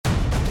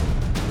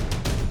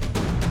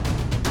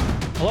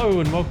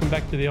Hello and welcome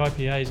back to the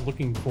IPA's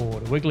Looking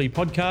Forward, a weekly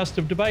podcast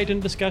of debate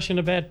and discussion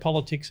about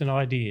politics and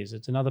ideas.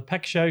 It's another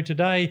packed show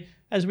today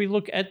as we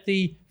look at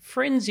the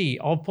frenzy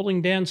of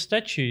pulling down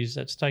statues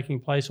that's taking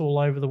place all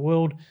over the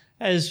world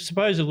as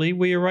supposedly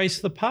we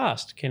erase the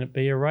past. Can it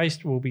be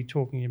erased? We'll be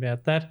talking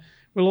about that.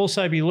 We'll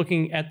also be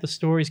looking at the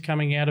stories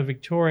coming out of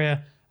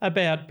Victoria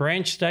about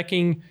branch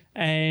stacking,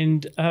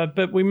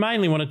 but we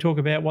mainly want to talk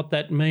about what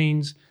that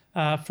means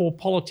for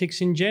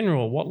politics in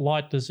general. What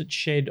light does it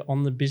shed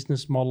on the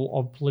business model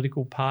of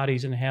political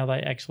parties and how they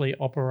actually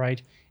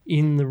operate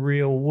in the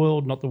real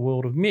world, not the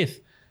world of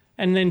myth?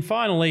 And then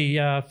finally,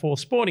 for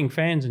sporting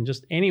fans and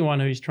just anyone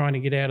who's trying to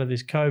get out of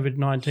this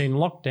COVID-19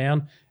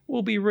 lockdown,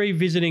 we'll be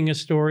revisiting a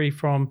story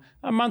from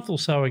a month or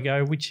so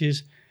ago, which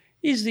is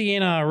the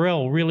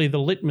NRL really the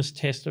litmus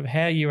test of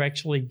how you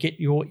actually get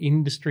your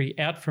industry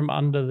out from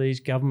under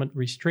these government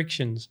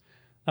restrictions?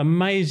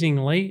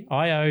 Amazingly,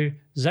 I owe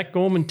Zach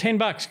Gorman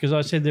 $10 because I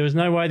said there was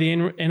no way the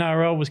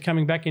NRL was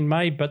coming back in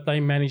May, but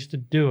they managed to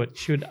do it.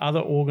 Should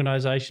other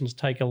organisations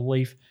take a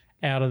leaf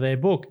out of their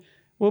book?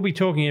 We'll be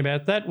talking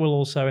about that. We'll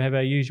also have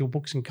our usual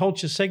books and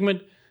culture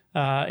segment,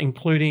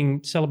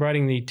 including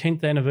celebrating the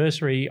 10th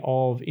anniversary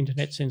of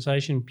internet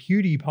sensation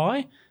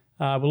PewDiePie.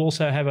 We'll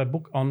also have a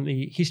book on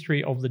the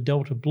history of the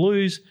Delta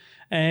Blues,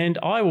 and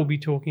I will be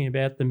talking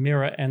about The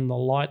Mirror and the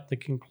Light, the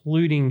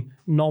concluding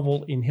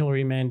novel in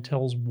Hilary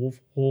Mantel's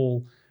Wolf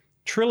Hall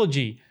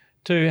trilogy.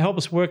 To help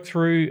us work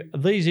through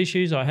these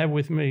issues, I have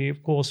with me,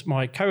 of course,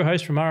 my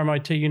co-host from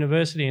RMIT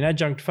University and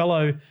adjunct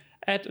fellow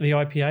at the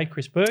IPA,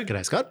 Chris Berg.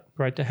 G'day, Scott.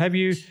 Great to have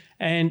you.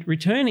 And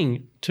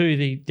returning to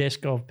the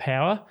desk of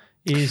power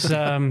is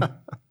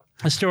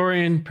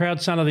historian, proud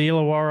son of the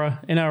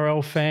Illawarra,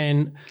 NRL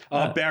fan.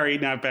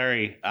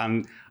 Barry.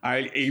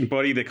 I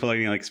embody the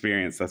colonial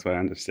experience. That's why I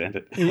understand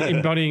it.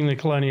 Embodying the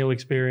colonial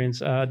experience.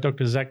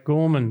 Dr. Zach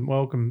Gorman,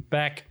 welcome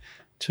back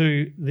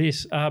to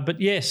this.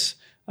 But yes,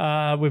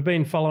 we've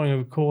been following,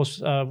 of course,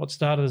 what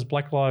started as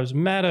Black Lives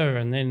Matter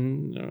and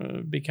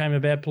then became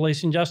about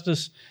police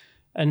injustice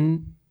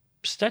and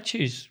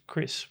statues.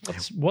 Chris,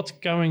 what's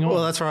going on?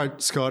 Well, that's right,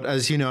 Scott.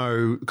 As you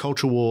know,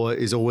 culture war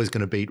is always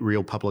going to beat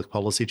real public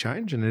policy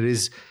change, and it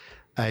is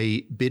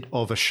a bit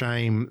of a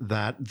shame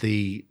that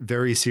the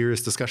very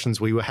serious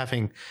discussions we were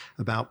having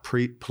about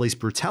police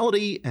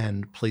brutality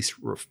and police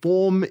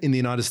reform in the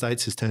United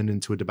States has turned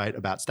into a debate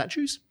about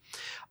statues.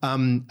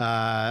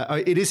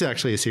 It is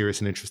actually a serious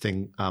and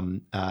interesting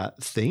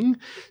thing.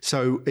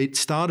 So it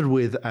started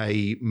with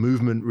a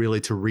movement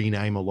really to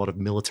rename a lot of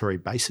military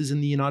bases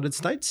in the United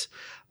States.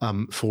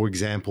 For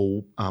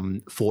example,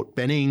 Fort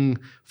Benning,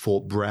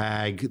 Fort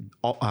Bragg,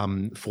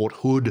 Fort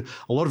Hood,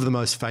 a lot of the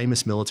most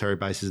famous military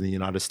bases in the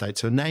United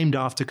States are named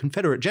after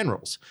Confederate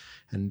generals.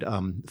 And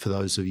for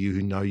those of you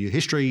who know your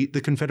history,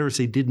 the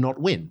Confederacy did not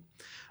win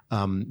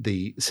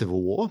the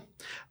Civil War.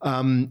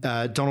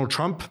 Donald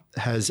Trump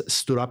has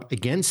stood up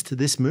against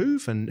this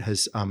move and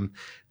has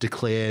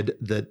declared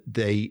that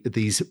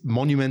these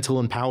monumental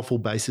and powerful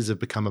bases have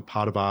become a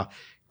part of our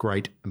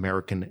great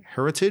American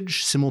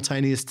heritage.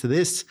 Simultaneous to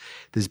this,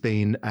 there's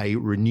been a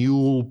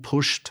renewal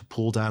push to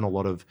pull down a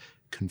lot of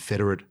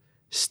Confederate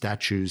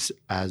statues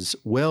as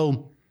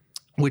well,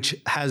 which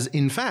has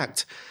in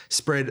fact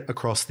spread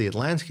across the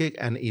Atlantic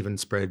and even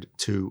spread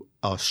to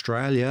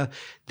Australia.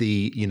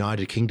 The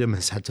United Kingdom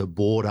has had to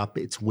board up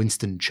its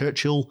Winston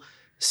Churchill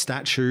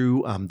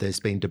statue. There's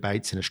been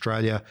debates in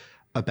Australia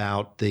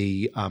about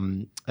the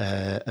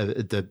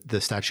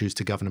statues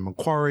to Governor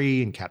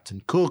Macquarie and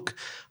Captain Cook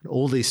and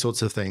all these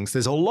sorts of things.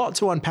 There's a lot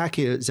to unpack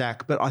here,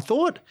 Zach, but I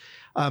thought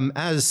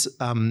as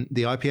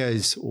the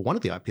IPA's, or one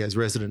of the IPA's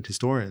resident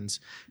historians,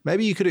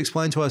 maybe you could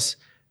explain to us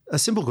a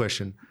simple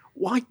question.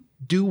 Why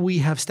do we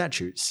have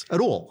statues at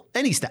all?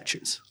 Any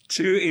statues?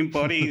 To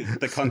embody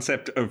the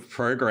concept of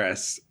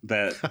progress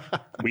that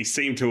we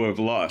seem to have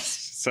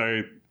lost.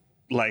 So,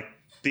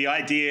 the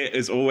idea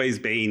has always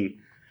been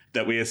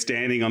that we are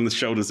standing on the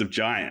shoulders of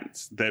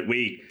giants, that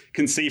we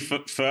can see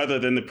further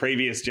than the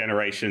previous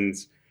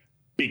generations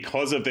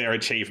because of their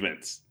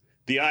achievements.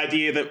 The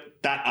idea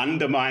that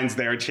undermines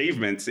their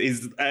achievements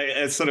is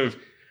a sort of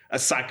a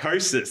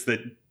psychosis that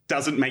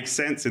doesn't make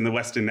sense in the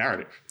Western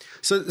narrative.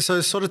 So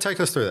sort of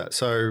take us through that.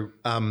 So,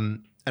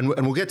 and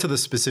we'll get to the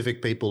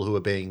specific people who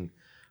are being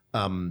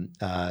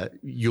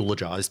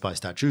eulogized by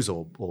statues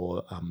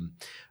or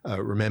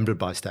remembered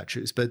by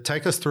statues. But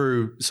take us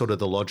through sort of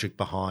the logic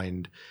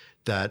behind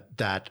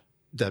that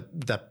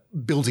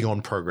building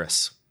on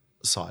progress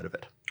side of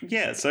it.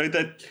 Yeah. So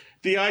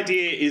the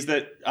idea is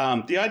that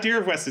the idea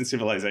of Western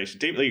civilization,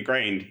 deeply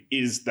ingrained,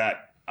 is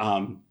that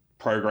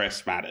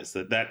progress matters.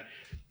 That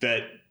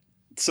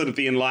sort of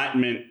the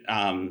Enlightenment,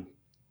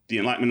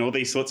 all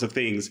these sorts of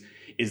things,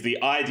 is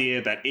the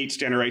idea that each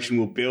generation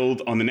will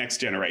build on the next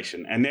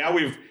generation. And now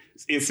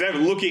instead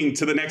of looking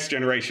to the next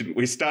generation,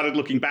 we started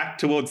looking back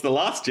towards the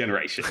last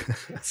generation.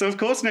 So of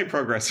course no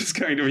progress is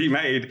going to be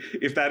made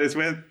if that is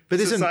where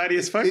society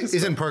is focused.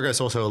 Isn't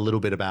progress also a little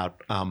bit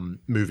about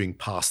moving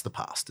past the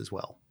past as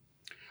well?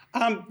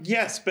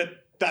 Yes,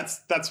 but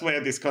that's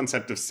where this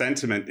concept of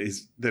sentiment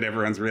is that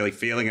everyone's really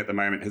feeling at the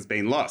moment has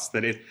been lost.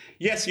 That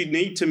yes, you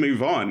need to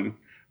move on,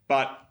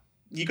 but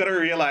you got to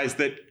realize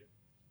that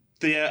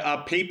there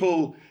are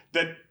people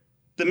that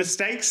the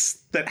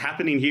mistakes that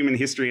happen in human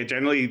history are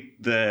generally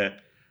the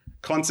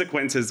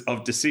consequences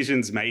of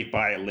decisions made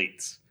by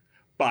elites,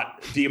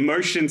 but the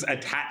emotions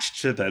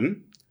attached to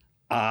them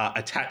are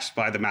attached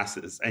by the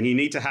masses, and you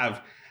need to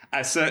have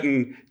a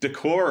certain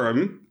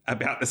decorum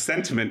about the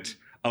sentiment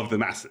of the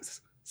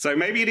masses. So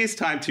maybe it is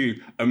time to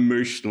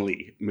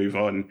emotionally move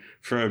on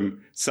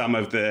from some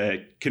of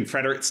the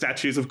Confederate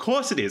statues. Of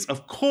course it is.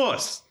 Of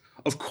course,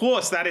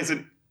 that is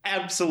an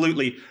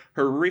absolutely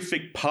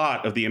horrific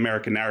part of the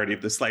American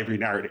narrative, the slavery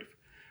narrative.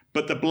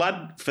 But the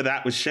blood for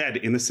that was shed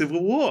in the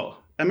Civil War.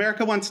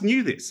 America once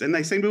knew this, and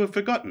they seem to have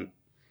forgotten.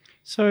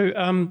 So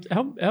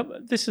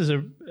this is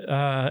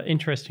a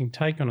interesting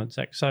take on it,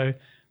 Zach. So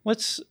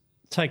let's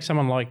take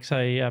someone like,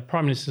 say,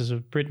 Prime Ministers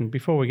of Britain,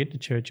 before we get to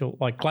Churchill,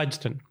 like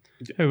Gladstone,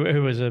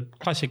 who was a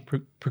classic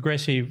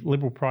progressive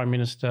Liberal Prime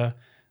Minister,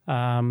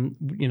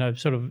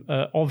 sort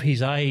of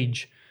his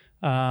age,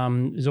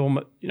 is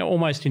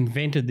almost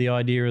invented the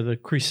idea of the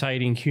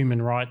crusading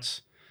human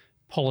rights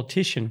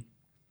politician.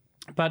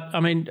 But I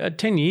mean,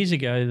 10 years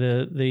ago,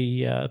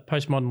 the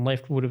postmodern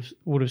left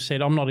would have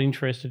said, "I'm not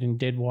interested in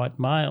dead white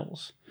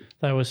males."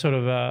 They were sort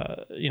of,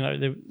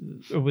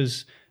 it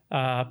was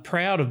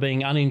proud of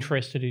being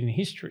uninterested in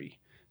history.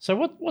 So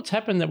what's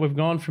happened that we've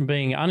gone from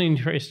being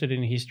uninterested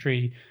in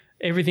history,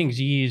 everything's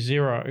year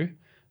zero,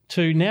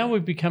 to now we're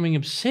becoming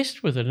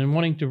obsessed with it and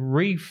wanting to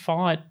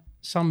refight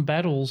some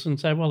battles and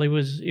say, well, he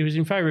was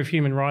in favour of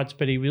human rights,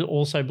 but he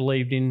also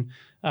believed in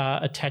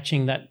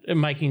attaching that,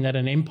 making that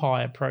an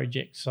empire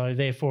project. So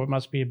therefore, it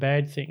must be a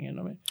bad thing. You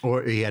know what I mean?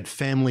 Or he had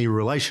family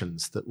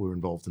relations that were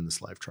involved in the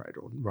slave trade,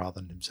 or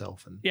rather than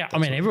himself. And yeah, I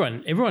mean,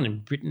 everyone in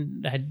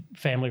Britain had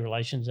family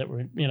relations that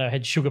were,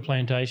 had sugar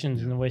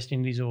plantations in the West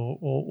Indies,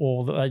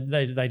 or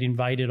they'd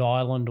invaded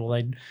Ireland, or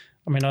they'd.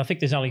 I mean, I think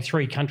there's only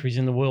 3 countries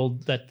in the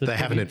world that they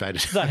haven't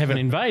invaded. They haven't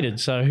invaded,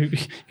 so you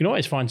can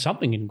always find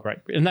something in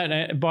Great Britain. And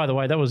that, by the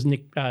way, that was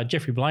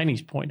Geoffrey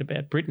Blaney's point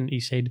about Britain.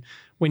 He said,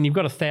 when you've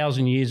got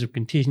 1,000 years of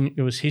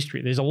continuous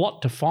history, there's a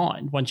lot to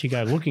find once you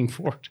go looking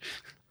for it.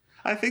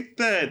 I think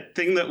the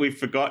thing that we've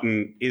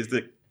forgotten is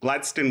that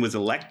Gladstone was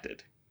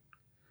elected.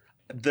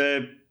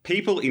 The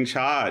people in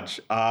charge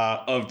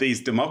of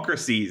these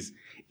democracies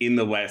in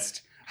the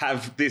West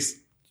have this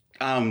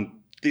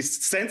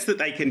sense that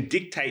they can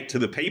dictate to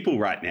the people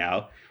right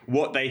now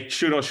what they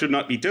should or should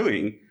not be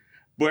doing,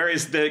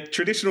 whereas the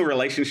traditional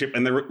relationship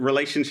and the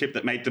relationship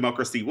that made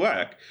democracy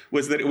work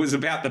was that it was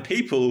about the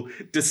people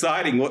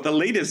deciding what the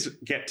leaders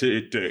get to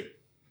do.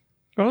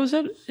 Well, is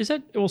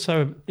that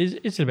also is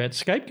it about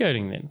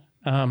scapegoating then?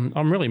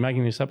 I'm really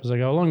making this up as I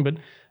go along, but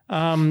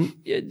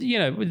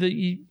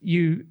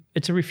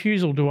it's a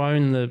refusal to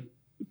own the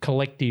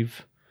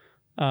collective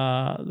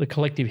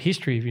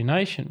history of your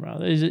nation,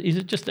 rather. Is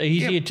it just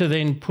easier to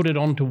then put it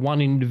onto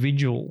one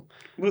individual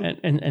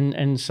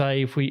and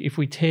say if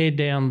we tear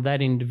down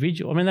that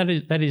individual? I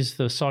mean, that is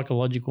the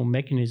psychological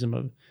mechanism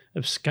of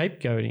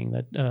scapegoating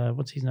that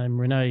what's his name,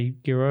 René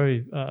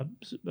Girard,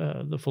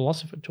 the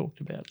philosopher, talked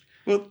about.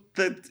 Well,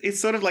 it's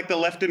sort of like the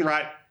left and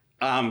right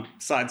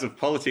sides of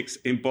politics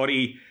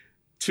embody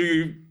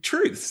 2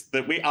 truths,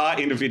 that we are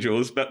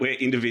individuals, but we're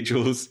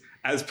individuals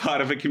as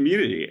part of a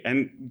community.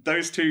 And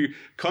those 2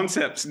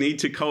 concepts need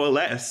to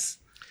coalesce.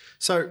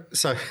 So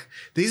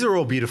these are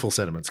all beautiful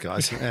sentiments,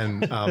 guys,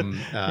 and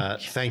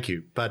thank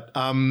you. But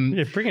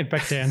bring it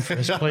back down for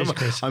us, please,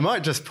 Chris. I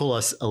might just pull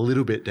us a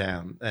little bit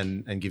down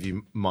and give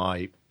you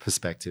my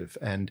perspective.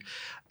 And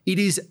it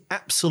is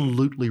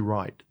absolutely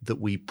right that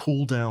we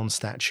pull down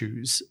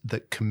statues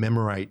that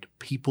commemorate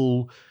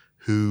people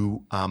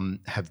who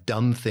have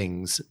done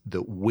things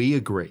that we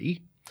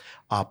agree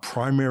are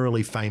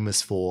primarily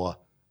famous for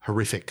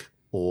horrific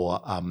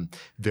or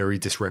very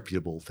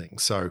disreputable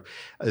things. So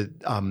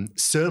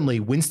certainly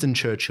Winston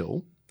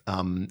Churchill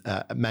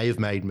may have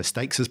made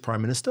mistakes as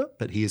Prime Minister,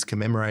 but he is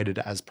commemorated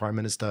as Prime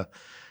Minister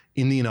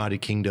in the United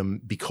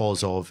Kingdom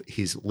because of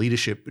his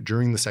leadership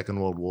during the Second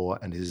World War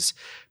and his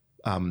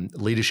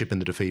leadership in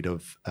the defeat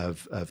of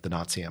the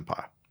Nazi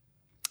Empire.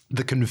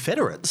 The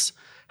Confederates,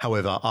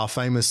 however, are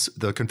famous,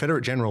 the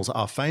Confederate generals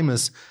are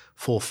famous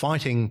for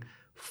fighting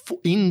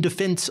in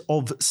defense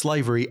of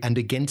slavery and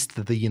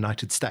against the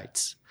United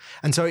States.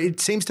 And so it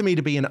seems to me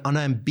to be an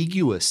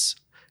unambiguous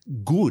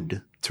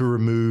good to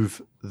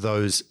remove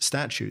those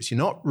statues. You're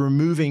not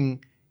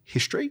removing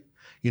history.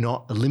 You're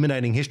not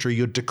eliminating history.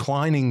 You're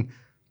declining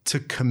to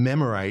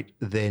commemorate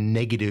their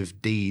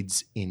negative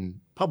deeds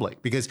in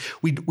public, because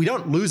we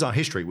don't lose our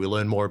history. We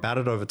learn more about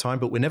it over time,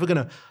 but we're never going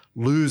to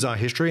lose our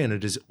history, and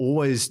it is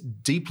always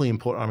deeply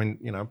important. I mean,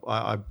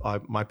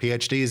 my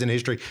PhD is in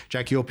history.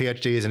 Jack, your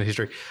PhD is in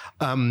history.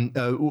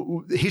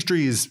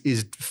 History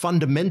is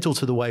fundamental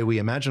to the way we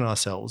imagine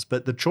ourselves,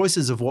 but the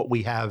choices of what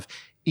we have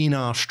in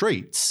our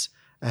streets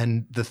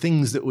and the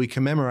things that we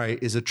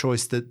commemorate is a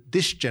choice that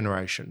this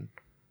generation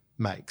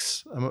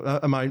makes.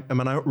 Am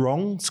I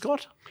wrong,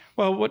 Scott?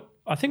 Well, what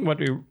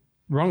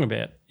wrong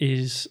about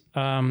is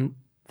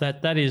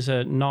that is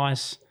a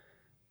nice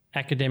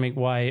academic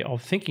way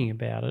of thinking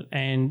about it.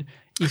 And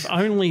if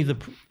only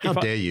How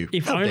dare you?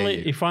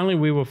 If only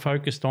we were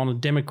focused on a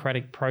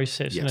democratic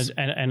process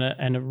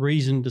and a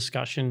reasoned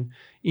discussion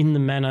in the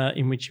manner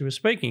in which you were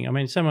speaking. I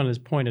mean, someone has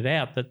pointed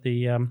out that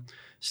the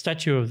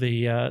statue of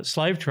the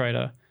slave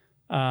trader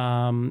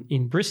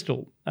in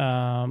Bristol,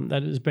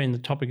 that has been the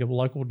topic of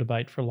local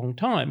debate for a long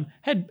time,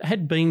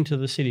 had been to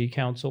the City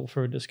Council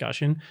for a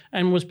discussion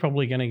and was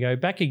probably going to go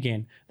back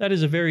again. That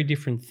is a very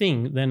different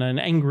thing than an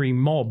angry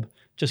mob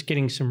just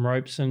getting some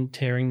ropes and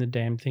tearing the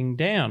damn thing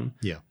down.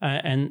 Yeah,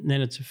 and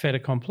then it's a fait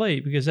accompli,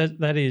 because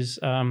that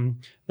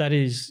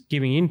is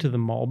giving into the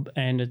mob,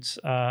 and it's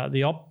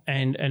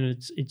and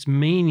its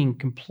meaning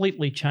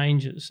completely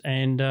changes,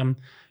 and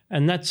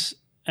that's.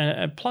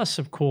 Plus,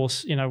 of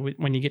course,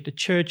 when you get to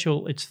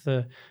Churchill, it's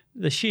the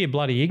sheer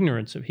bloody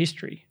ignorance of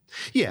history.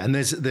 Yeah, and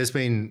there's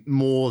been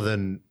more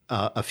than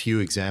a few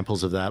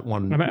examples of that.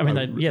 One,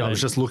 I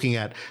was just looking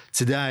at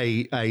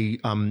today a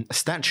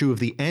statue of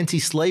the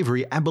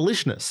anti-slavery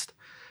abolitionist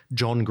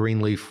John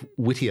Greenleaf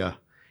Whittier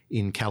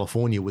in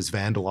California was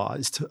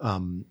vandalized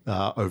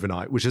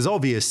overnight, which is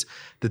obvious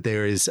that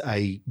there is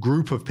a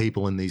group of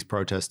people in these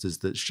protesters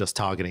that's just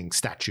targeting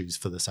statues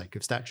for the sake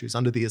of statues,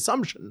 under the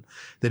assumption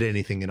that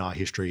anything in our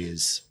history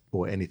is,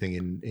 or anything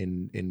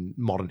in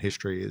modern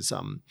history is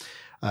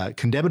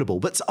condemnable.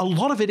 But a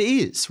lot of it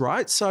is,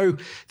 right? So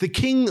the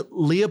King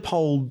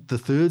Leopold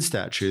III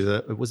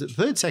statue, was it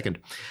third, second?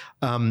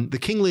 The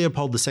King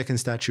Leopold II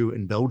statue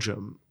in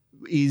Belgium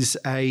is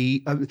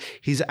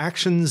his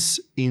actions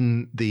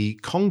in the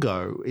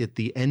Congo at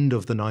the end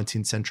of the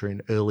 19th century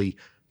and early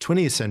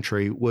 20th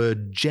century were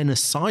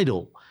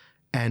genocidal,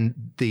 and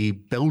the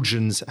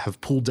Belgians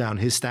have pulled down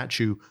his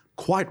statue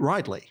quite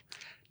rightly.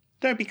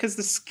 No, because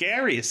the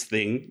scariest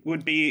thing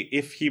would be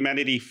if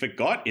humanity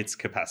forgot its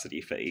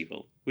capacity for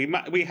evil.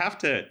 We have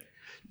to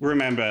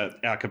remember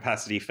our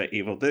capacity for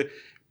evil.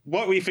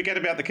 What we forget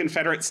about the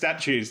Confederate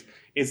statues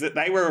is that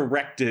they were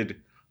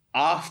erected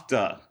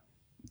after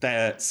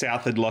the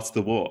South had lost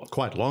the war.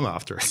 Quite long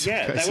after.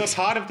 Yeah, they were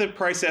part of the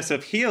process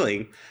of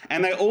healing,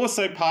 and they're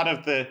also part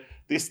of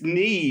this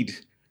need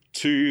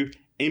to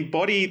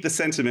embody the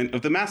sentiment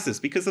of the masses,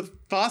 because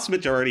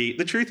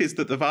the truth is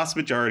that the vast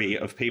majority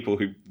of people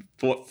who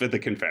fought for the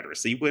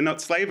Confederacy were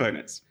not slave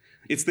owners.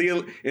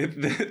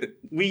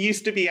 We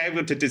used to be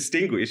able to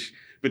distinguish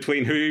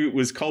between who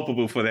was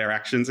culpable for their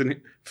actions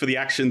and for the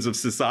actions of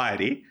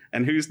society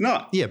and who's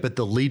not. Yeah, but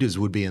the leaders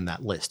would be in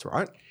that list,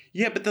 right?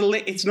 Yeah, but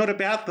it's not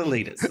about the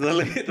leaders. The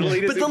leaders,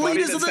 but the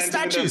leaders are the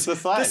statues.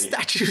 The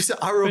statues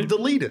are of the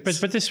leaders.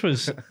 But this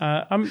was,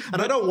 and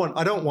I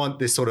don't want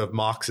this sort of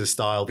Marxist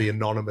style, the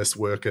anonymous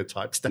worker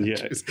type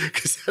statues,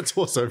 because that's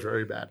also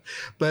very bad.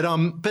 But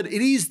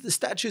it is the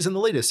statues and the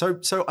leaders.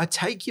 So I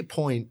take your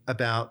point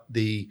about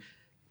the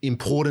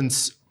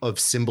importance of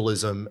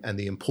symbolism and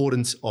the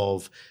importance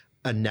of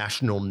a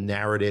national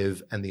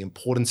narrative and the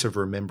importance of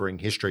remembering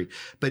history.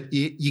 But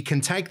you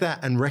can take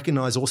that and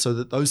recognize also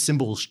that those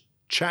symbols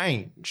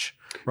change,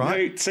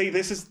 right? No, see,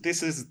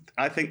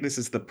 I think this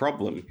is the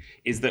problem,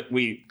 is that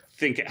we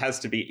think it has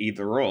to be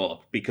either or,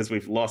 because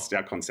we've lost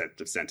our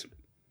concept of sentiment.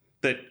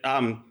 That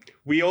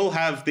we all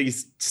have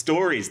these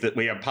stories that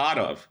we are part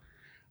of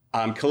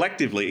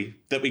collectively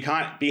that we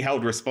can't be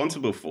held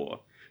responsible for.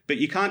 But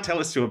you can't tell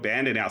us to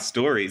abandon our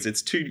stories.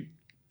 It's too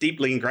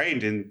deeply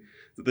ingrained in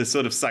the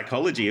sort of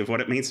psychology of what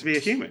it means to be a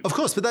human. Of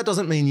course, but that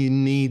doesn't mean you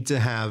need to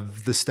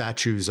have the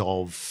statues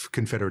of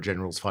Confederate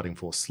generals fighting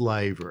for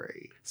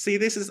slavery. See,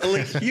 this is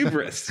elite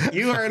hubris.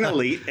 You are an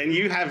elite, and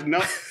you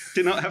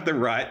do not have the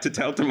right to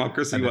tell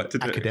democracy what to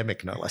do.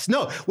 Academic, no less.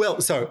 No, well,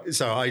 so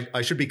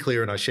I should be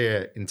clear, and I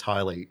share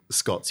entirely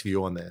Scott's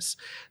view on this,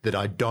 that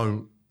I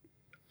don't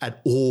at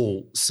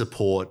all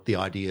support the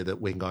idea that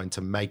we're going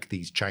to make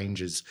these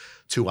changes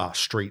to our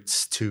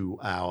streets, to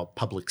our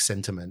public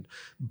sentiment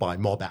by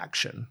mob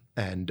action.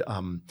 And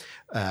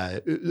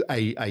a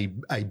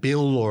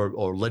bill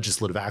or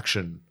legislative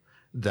action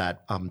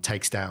that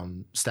takes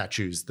down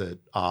statues that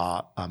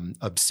are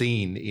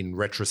obscene in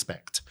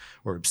retrospect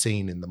or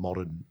obscene in the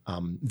modern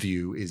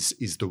view is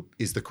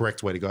the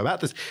correct way to go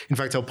about this. In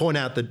fact, I'll point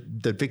out that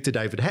Victor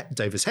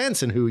Davis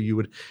Hanson, who you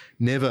would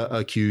never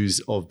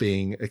accuse of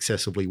being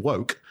excessively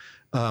woke,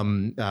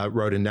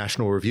 wrote in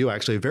National Review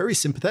actually a very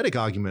sympathetic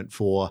argument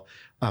for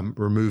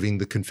removing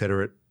the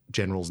Confederate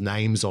generals'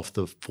 names off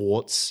the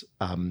forts,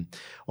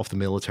 off the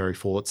military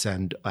forts,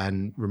 and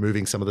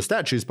removing some of the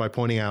statues by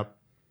pointing out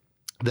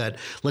that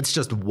let's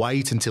just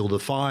wait until the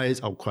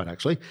fires,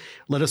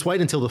 let us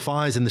wait until the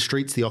fires in the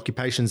streets, the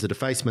occupations, the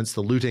defacements,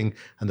 the looting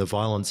and the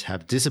violence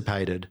have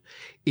dissipated,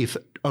 if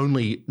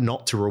only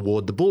not to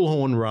reward the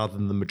bullhorn rather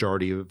than the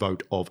majority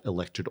vote of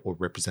elected or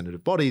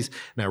representative bodies.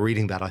 Now,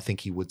 reading that, I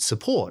think he would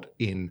support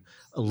in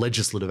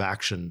legislative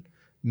action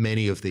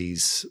many of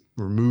these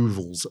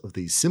removals of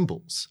these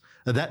symbols.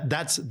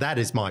 That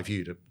is my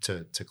view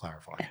to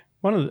clarify.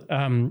 One of the,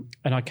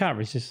 and I can't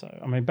resist though.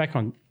 I mean, back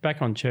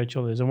on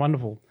Churchill, there's a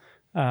wonderful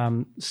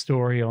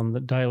story on the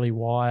Daily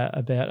Wire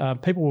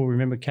about people will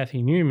remember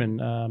Kathy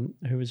Newman,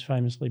 who was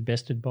famously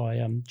bested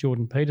by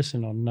Jordan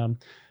Peterson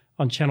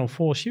on Channel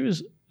 4. She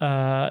was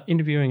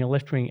interviewing a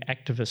left-wing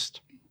activist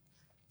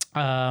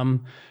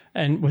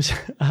and was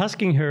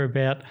asking her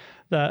about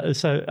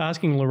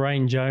asking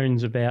Lorraine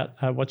Jones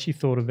about what she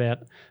thought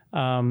about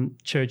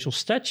Churchill's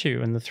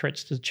statue and the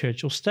threats to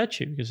Churchill's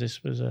statue, because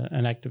this was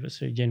an activist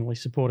who generally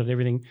supported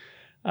everything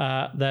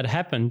that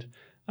happened.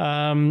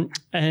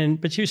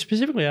 But she was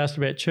specifically asked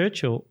about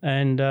Churchill,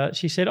 and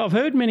she said, "I've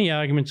heard many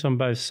arguments on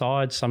both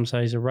sides. Some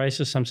say he's a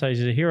racist, some say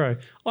he's a hero.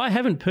 I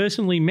haven't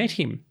personally met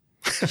him,"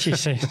 she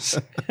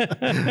says.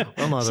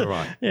 Well, neither have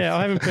I. Yeah,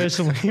 I haven't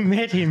personally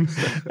met him.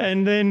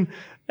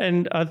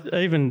 And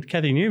even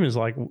Kathy Newman's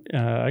like,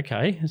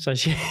 okay. So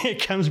she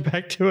comes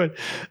back to it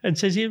and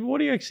says, "Yeah, what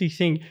do you actually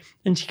think?"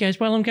 And she goes,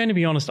 "Well, I'm going to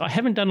be honest. I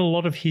haven't done a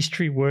lot of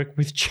history work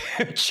with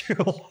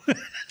Churchill."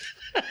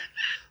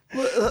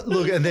 Well,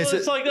 look, and there's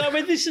it's like, I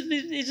mean, isn't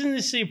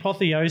this the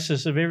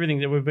apotheosis of everything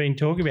that we've been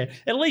talking about?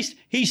 At least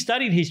he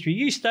studied history.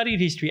 You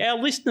studied history. Our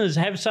listeners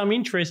have some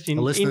interest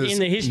in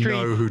the history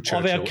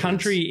of our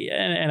country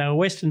and our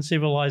Western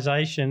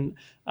civilization,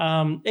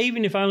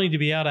 even if only to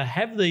be able to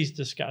have these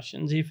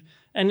discussions.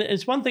 And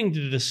it's one thing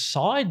to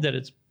decide that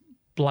it's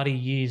bloody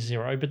year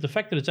zero, but the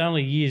fact that it's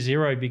only year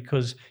zero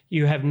because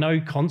you have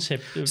no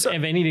concept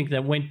of anything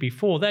that went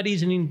before, that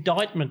is an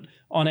indictment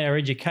on our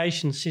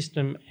education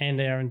system and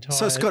our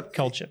entire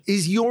culture.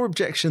 Is your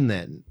objection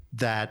then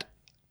that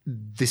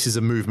this is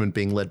a movement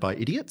being led by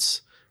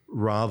idiots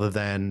rather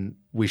than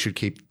we should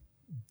keep...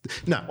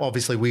 No,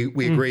 obviously we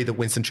agree that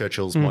Winston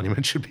Churchill's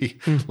monument should be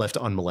left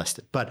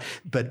unmolested. But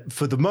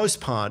for the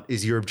most part,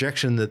 is your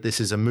objection that this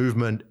is a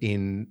movement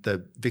in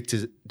the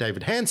Victor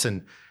David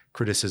Hanson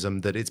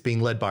criticism, that it's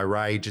being led by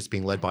rage, it's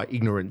being led by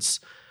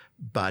ignorance,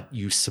 but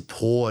you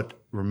support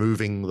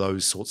removing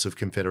those sorts of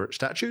Confederate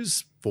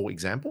statues, for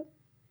example?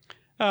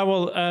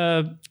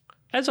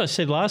 As I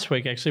said last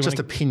week, actually... Just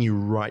to pin you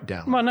right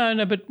down. Well,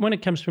 no, but when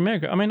it comes to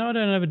America, I mean, I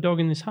don't have a dog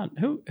in this hunt.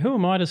 Who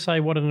am I to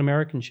say what an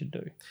American should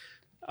do?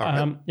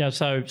 Right.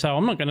 So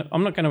I'm not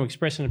going to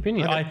express an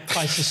opinion. Okay.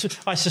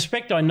 I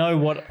suspect I know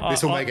what...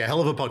 This will make a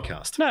hell of a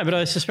podcast. No, but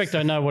I suspect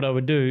I know what I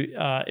would do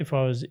if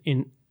I was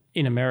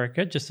in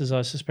America, just as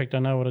I suspect I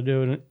know what I'd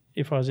do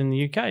if I was in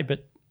the UK.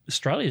 But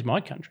Australia is my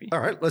country.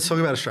 All right, let's talk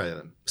about Australia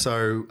then.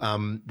 So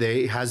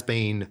there has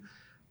been...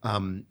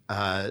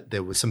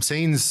 there were some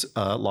scenes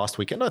last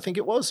weekend, I think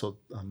it was, or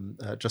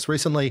just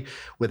recently,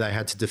 where they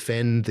had to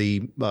defend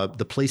the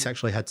police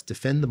actually had to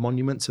defend the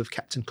monuments of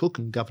Captain Cook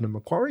and Governor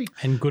Macquarie.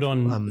 And good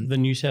on the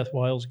New South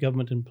Wales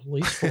government and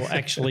police for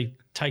actually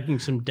taking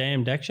some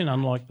damned action,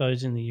 unlike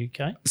those in the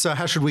UK. So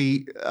how should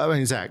we,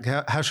 Zach,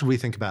 how should we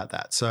think about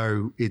that?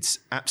 So it's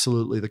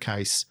absolutely the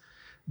case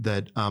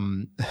that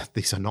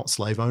these are not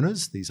slave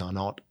owners. These are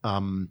not...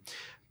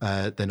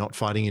 they're not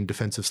fighting in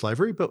defence of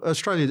slavery, but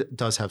Australia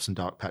does have some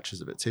dark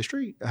patches of its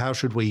history. How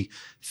should we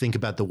think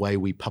about the way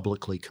we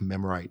publicly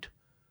commemorate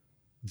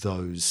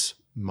those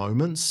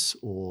moments,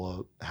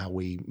 or how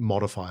we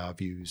modify our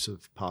views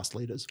of past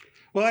leaders?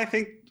 Well, I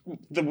think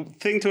the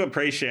thing to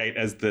appreciate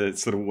as the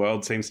sort of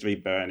world seems to be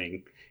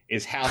burning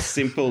is how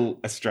simple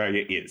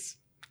Australia is.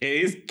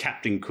 It is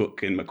Captain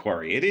Cook and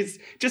Macquarie. It is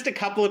just a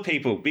couple of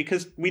people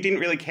because we didn't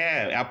really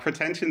care. Our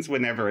pretensions were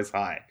never as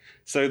high.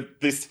 So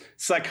this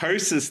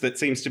psychosis that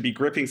seems to be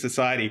gripping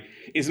society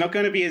is not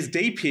going to be as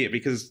deep here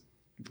because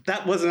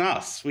that wasn't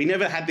us. We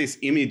never had this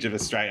image of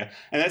Australia.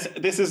 And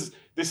this is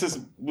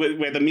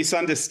where the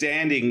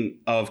misunderstanding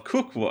of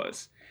Cook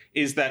was,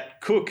 is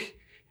that Cook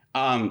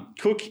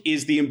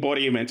is the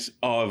embodiment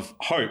of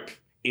hope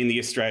in the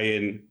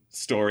Australian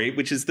story,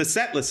 which is the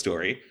settler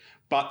story.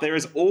 But there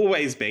has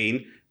always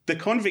been the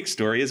convict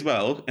story as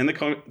well, and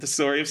the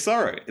story of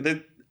sorrow.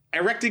 The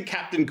erected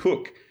Captain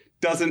Cook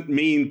doesn't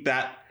mean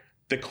that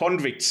the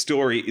convict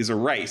story is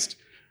erased.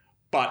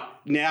 But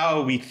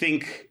now we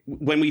think,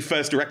 when we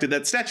first erected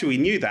that statue, we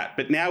knew that.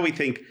 But now we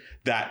think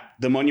that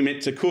the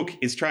monument to Cook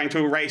is trying to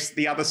erase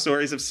the other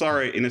stories of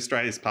sorrow in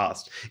Australia's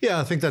past. Yeah,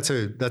 I think that's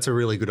a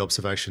really good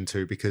observation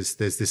too, because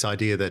there's this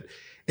idea that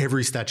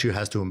every statue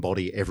has to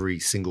embody every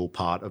single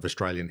part of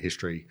Australian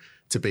history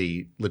to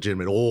be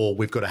legitimate, or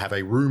we've got to have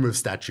a room of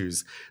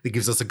statues that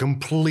gives us a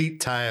complete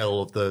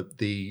tale of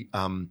the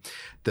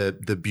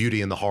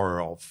beauty and the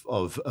horror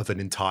of an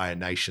entire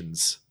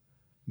nation's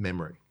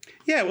memory.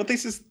 Yeah, well,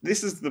 this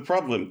is the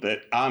problem,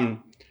 that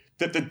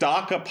the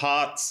darker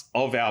parts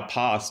of our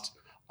past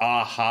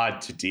are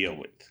hard to deal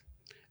with.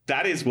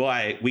 That is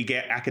why we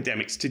get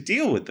academics to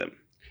deal with them.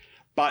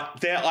 But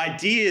their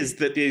ideas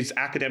that these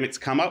academics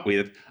come up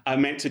with are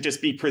meant to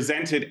just be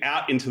presented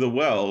out into the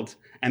world,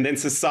 and then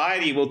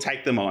society will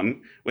take them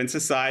on when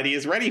society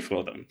is ready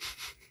for them.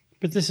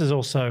 But this is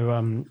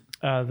also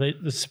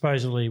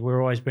supposedly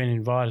we're always being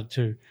invited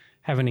to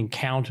have an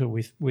encounter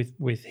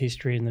with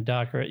history in the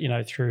darker,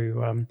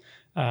 through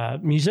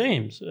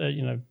museums.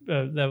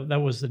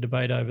 That was the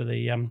debate over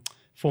the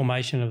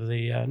formation of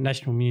the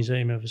National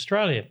Museum of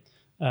Australia.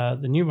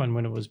 the new one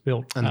when it was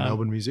built. And the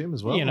Melbourne Museum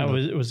as well. You know,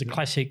 it was a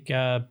classic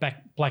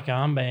black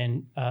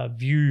armband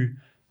view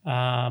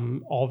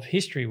of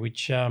history,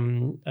 which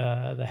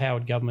the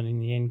Howard government in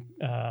the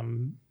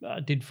end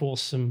did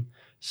force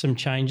some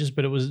changes,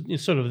 but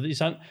it's sort of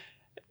this.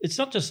 It's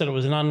not just that it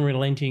was an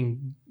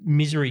unrelenting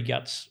misery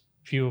guts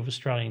view of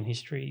Australian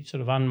history,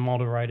 sort of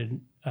unmoderated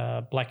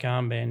black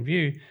armband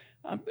view,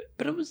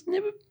 but it was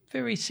never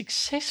very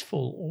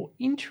successful or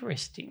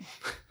interesting.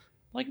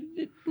 Like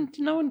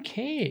no one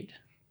cared.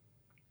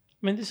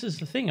 I mean, this is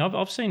the thing.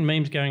 I've seen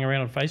memes going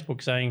around on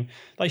Facebook saying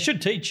they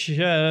should teach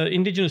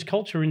Indigenous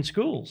culture in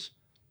schools.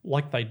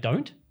 Like they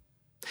don't.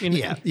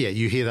 Yeah,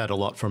 you hear that a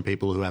lot from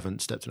people who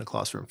haven't stepped in a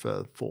classroom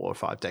for 4 or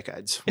 5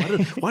 decades.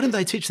 Why didn't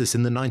they teach this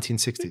in the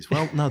 1960s?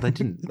 Well, no, they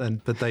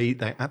didn't, but they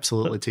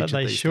absolutely teach it.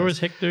 They sure as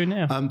heck do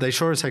now. They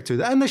sure as heck do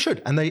that, and they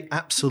should, and they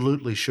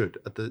absolutely should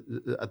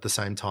at the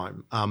same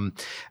time.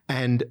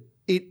 And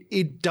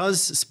it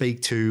does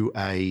speak to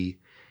a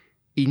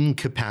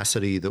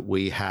incapacity that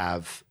we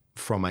have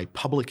from a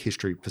public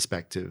history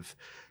perspective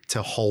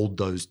to hold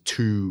those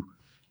two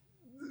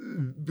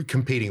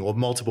competing or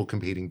multiple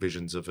competing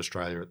visions of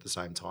Australia at the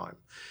same time,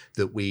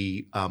 that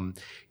we,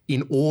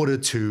 in order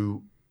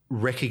to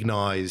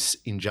recognise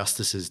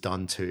injustices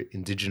done to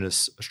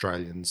Indigenous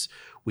Australians,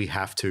 we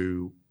have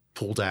to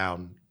pull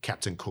down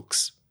Captain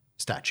Cook's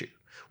statue.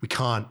 We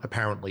can't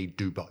apparently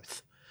do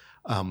both.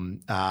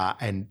 And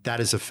that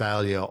is a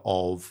failure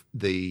of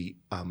the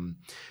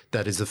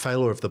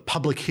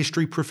public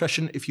history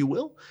profession, if you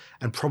will,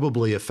 and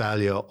probably a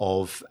failure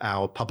of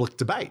our public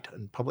debate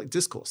and public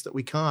discourse, that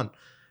we can't.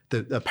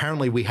 That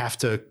apparently we have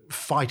to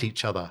fight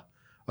each other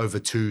over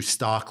two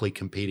starkly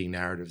competing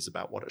narratives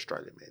about what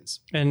Australia means.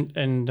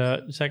 And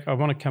Zach, I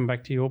want to come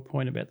back to your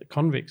point about the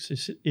convicts.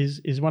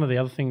 Is one of the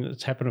other things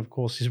that's happened, of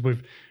course, is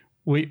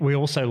we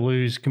also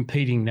lose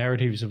competing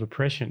narratives of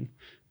oppression.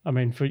 I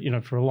mean, for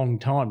a long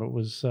time it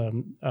was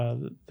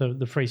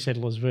the free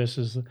settlers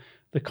versus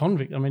the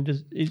convict. I mean,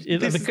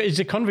 is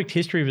the convict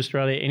history of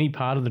Australia any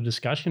part of the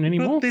discussion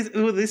anymore? This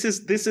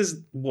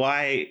is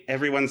why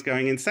everyone's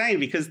going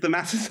insane, because the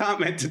masses aren't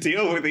meant to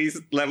deal with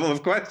these level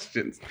of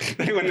questions.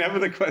 They were never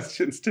the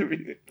questions to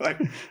be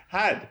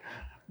had.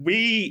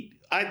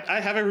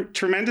 I have a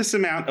tremendous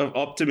amount of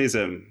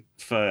optimism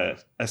for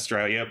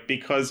Australia,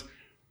 because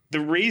the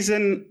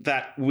reason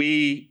that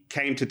we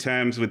came to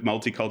terms with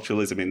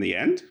multiculturalism in the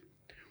end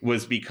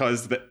was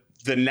because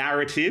the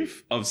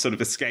narrative of sort of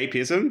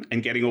escapism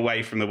and getting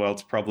away from the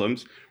world's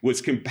problems was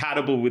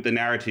compatible with the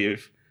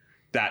narrative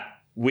that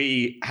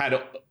we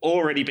had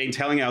already been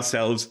telling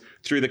ourselves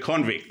through the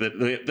convict,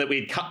 that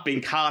we'd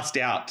been cast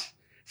out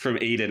from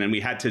Eden and we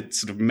had to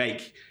sort of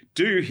make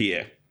do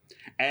here.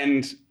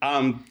 And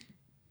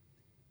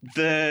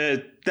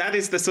that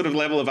is the sort of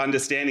level of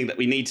understanding that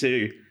we need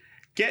to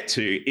get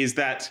to, is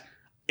that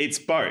it's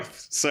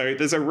both. So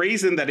there's a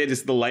reason that it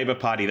is the Labor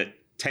Party that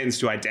tends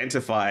to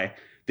identify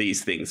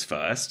these things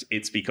first.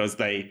 It's because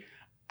they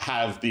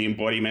have the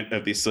embodiment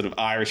of this sort of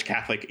Irish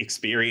Catholic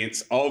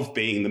experience of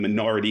being the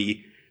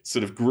minority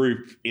sort of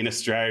group in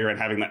Australia and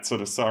having that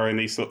sort of sorrow and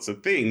these sorts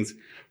of things.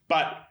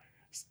 But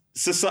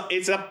it's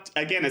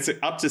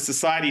up to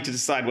society to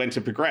decide when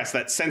to progress.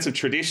 That sense of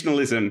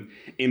traditionalism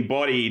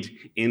embodied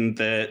in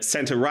the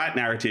centre-right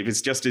narrative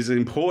is just as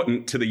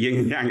important to the yin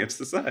and yang of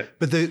society.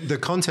 But the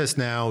contest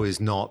now is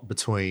not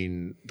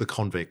between the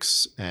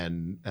convicts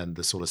and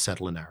the sort of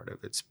settler narrative.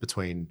 It's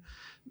between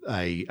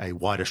a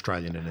white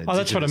Australian and Indigenous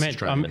that's what I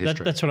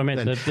meant. That's what I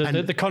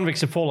meant. The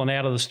convicts have fallen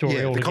out of the story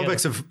altogether. The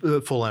convicts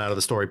have fallen out of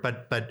the story.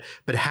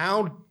 But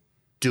how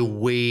do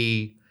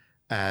we,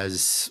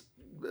 as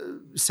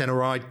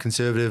centre-right,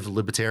 conservative,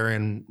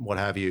 libertarian, what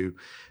have you,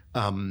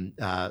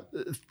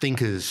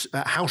 thinkers,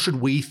 how should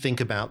we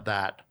think about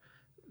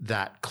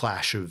that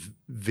clash of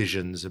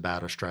visions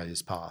about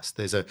Australia's past?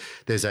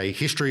 There's a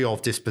history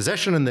of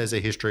dispossession and there's a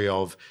history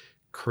of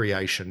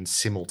creation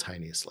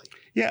simultaneously.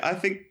 Yeah, I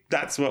think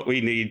that's what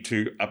we need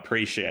to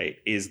appreciate,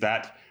 is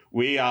that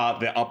we are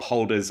the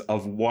upholders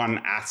of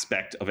one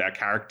aspect of our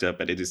character,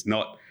 but it is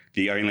not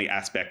the only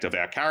aspect of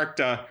our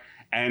character,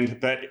 and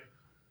that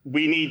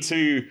we need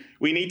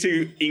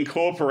to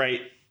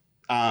incorporate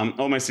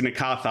almost in a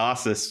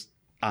catharsis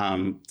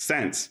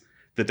sense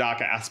the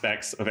darker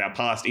aspects of our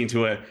past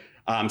into a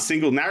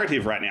single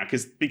narrative right now,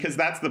 because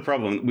that's the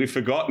problem. We've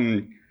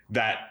forgotten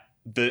that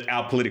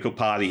our political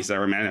parties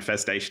are a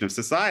manifestation of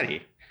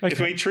society. Okay. If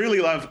we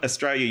truly love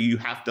Australia, you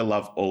have to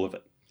love all of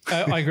it.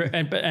 I agree.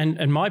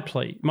 And my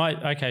plea,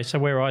 so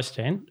where I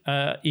stand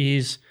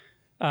is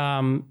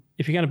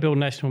if you're going to build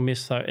national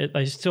myths, though,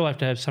 they still have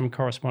to have some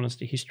correspondence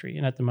to history,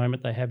 and at the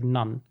moment they have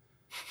none.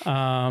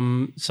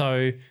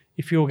 So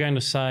if you're going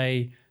to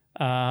say,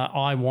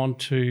 I want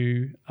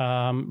to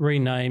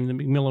rename the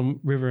McMillan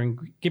River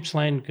in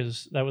Gippsland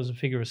because that was a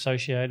figure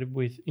associated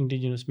with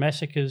Indigenous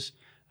massacres,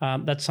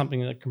 that's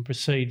something that can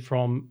proceed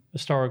from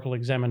historical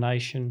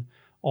examination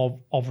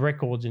of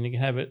records, and you can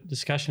have a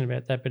discussion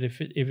about that. But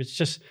if it's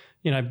just,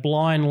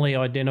 blindly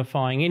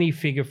identifying any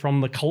figure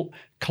from the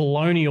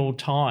colonial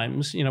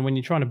times, when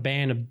you're trying to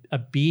ban a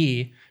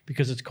beer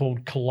because it's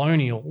called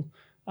colonial,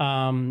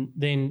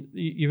 then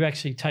you've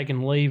actually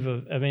taken leave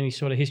of any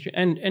sort of history.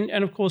 And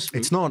of course,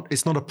 it's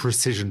not a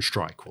precision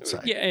strike, we'll say.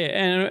 Yeah,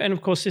 and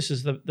of course, this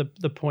is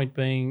the point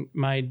being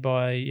made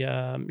by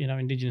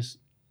Indigenous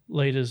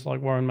leaders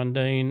like Warren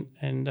Mundine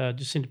and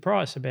Jacinta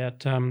Price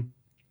about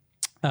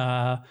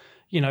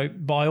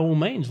by all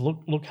means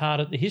look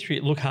hard at the history,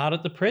 look hard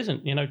at the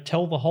present.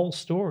 Tell the whole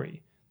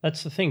story.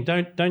 That's the thing.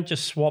 Don't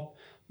just swap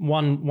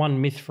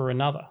one myth for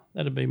another.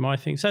 That'd be my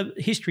thing. So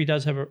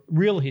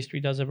real history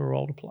does have a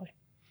role to play.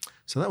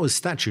 So that was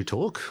Statue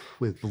Talk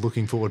with the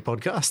Looking Forward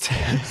podcast.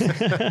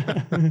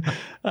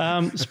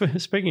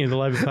 Speaking of the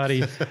Labor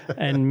Party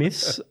and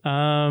myths,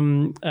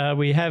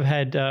 we have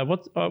had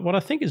what I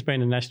think has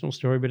been a national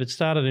story, but it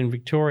started in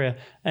Victoria.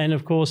 And,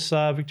 of course,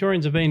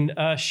 Victorians have been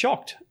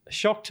shocked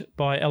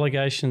by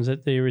allegations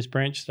that there is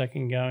branch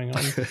stacking going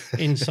on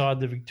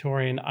inside the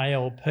Victorian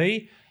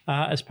ALP.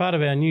 As part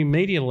of our new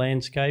media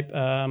landscape,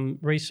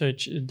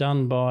 research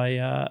done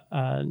by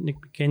Nick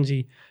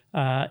McKenzie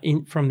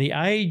from The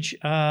Age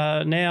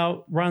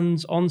now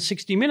runs on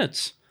 60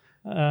 Minutes,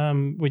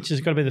 which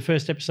has got to be the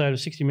first episode of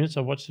 60 Minutes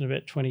I've watched in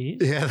about 20 years.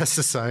 Yeah, that's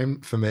the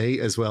same for me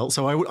as well.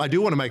 So I do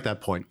want to make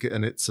that point,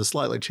 and it's a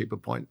slightly cheaper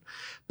point.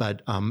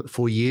 But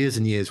for years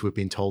and years, we've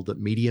been told that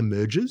media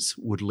mergers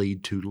would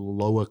lead to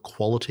lower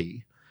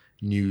quality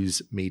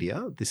news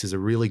media. This is a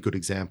really good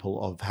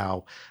example of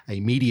how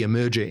a media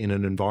merger in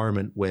an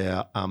environment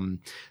where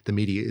the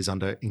media is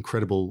under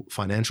incredible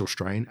financial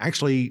strain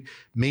actually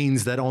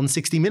means that on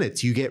 60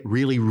 Minutes you get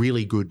really,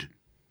 really good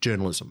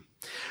journalism.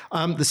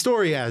 The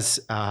story, as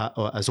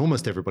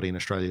almost everybody in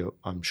Australia,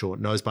 I'm sure,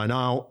 knows by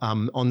now,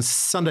 on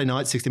Sunday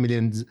night, 60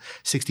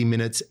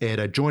 Minutes aired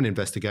a joint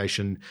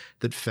investigation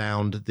that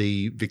found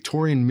the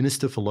Victorian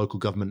Minister for Local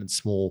Government and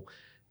Small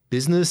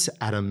Business,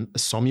 Adam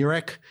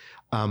Somyurek,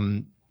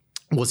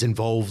 was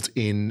involved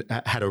in,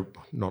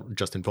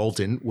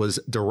 was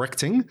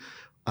directing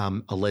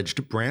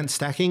alleged branch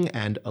stacking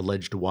and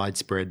alleged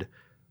widespread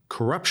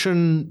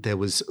corruption. There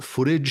was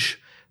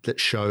footage that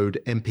showed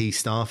MP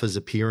staffers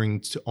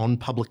appearing on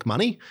public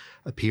money,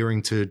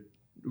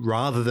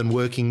 rather than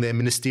working their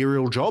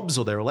ministerial jobs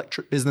or their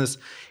electorate business.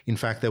 In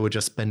fact, they were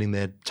just spending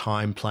their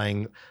time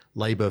playing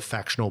Labor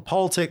factional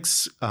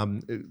politics,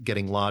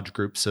 getting large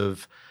groups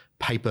of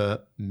paper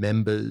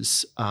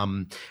members,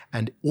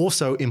 and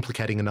also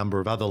implicating a number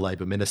of other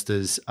Labor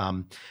ministers.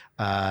 Adam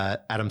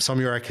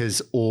Somyurek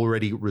has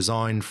already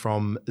resigned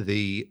from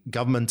the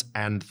government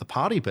and the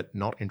party, but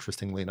not,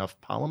 interestingly enough,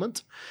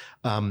 Parliament.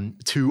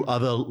 Two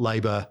other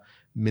Labor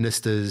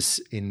ministers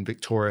in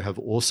Victoria have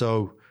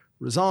also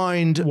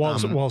resigned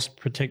whilst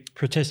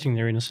protesting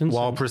their innocence.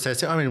 While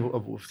protesting, I mean,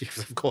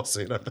 of course,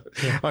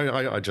 yeah.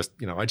 I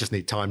just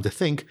need time to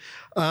think.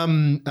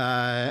 And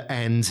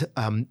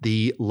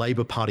the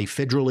Labor Party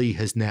federally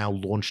has now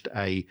launched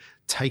a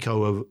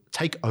takeover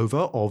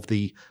of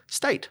the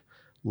state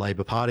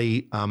Labor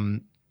Party.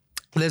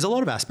 There's a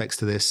lot of aspects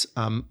to this.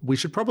 We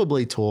should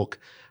probably talk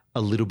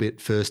a little bit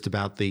first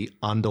about the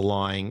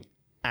underlying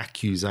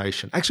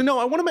accusation. Actually, no,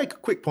 I want to make a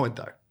quick point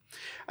though.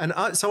 And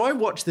so I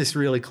watched this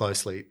really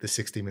closely, the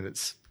 60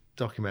 Minutes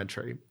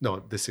documentary,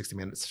 the 60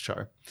 Minutes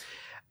show,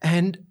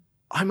 and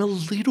I'm a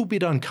little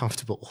bit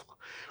uncomfortable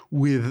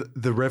with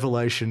the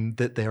revelation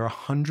that there are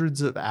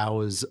hundreds of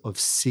hours of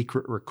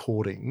secret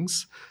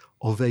recordings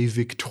of a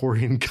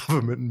Victorian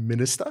government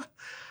minister.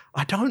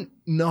 I don't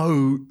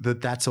know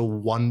that that's a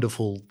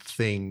wonderful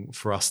thing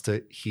for us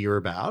to hear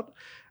about.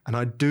 And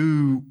I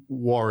do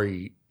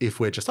worry if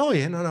we're just,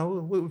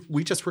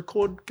 we just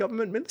record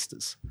government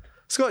ministers.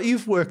 Scott,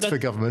 you've worked for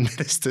government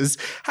ministers.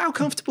 How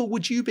comfortable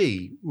would you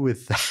be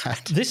with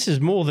that? This is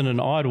more than an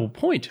idle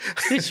point.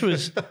 This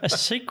was a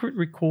secret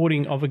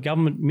recording of a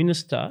government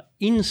minister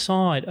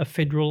inside a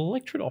federal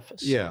electorate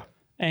office. Yeah.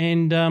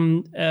 And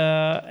Anthony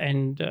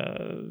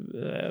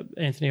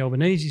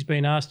Albanese's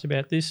been asked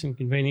about this and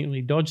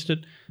conveniently dodged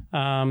it.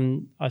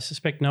 I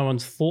suspect no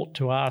one's thought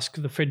to ask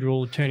the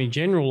Federal Attorney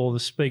General or the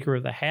Speaker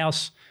of the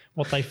House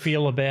what they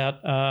feel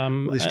about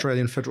the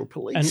Australian Federal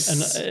Police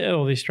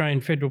or the Australian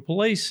Federal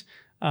Police.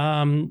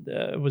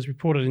 It was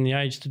reported in The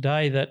Age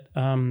today that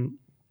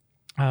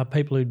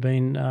people who'd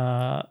been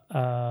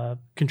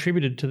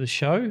contributed to the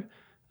show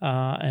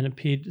and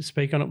appeared to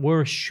speak on it were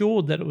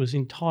assured that it was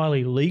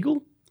entirely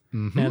legal.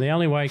 Mm-hmm. Now, the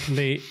only way it can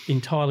be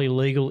entirely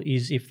legal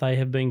is if they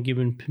have been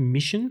given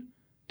permission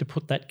to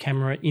put that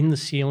camera in the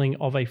ceiling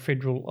of a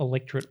federal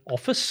electorate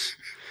office.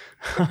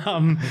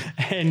 And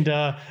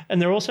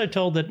they're also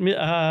told that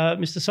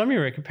Mr.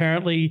 Somyurek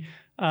apparently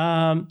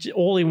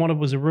all he wanted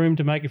was a room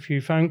to make a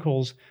few phone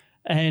calls.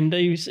 And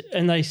they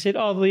said,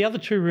 the other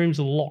two rooms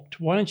are locked.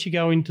 Why don't you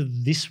go into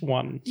this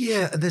one?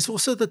 Yeah, there's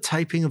also the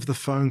taping of the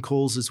phone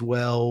calls as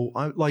well.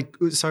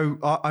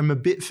 I'm a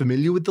bit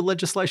familiar with the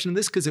legislation in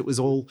this because it was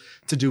all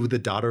to do with the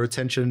data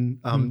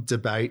retention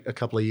debate a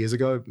couple of years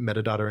ago,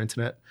 metadata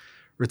internet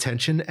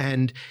retention.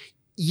 And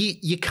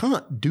You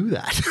can't do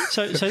that.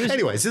 So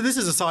anyway, so this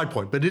is a side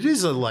point, but it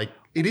is a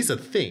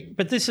thing.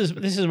 But this is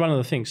one of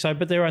the things. So,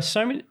 but there are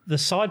so many. The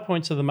side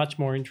points are the much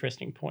more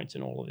interesting points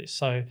in all of this.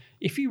 So,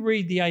 if you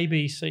read the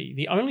ABC,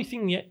 the only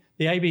thing yet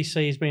the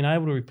ABC has been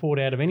able to report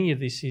out of any of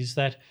this is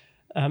that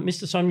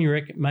Mr.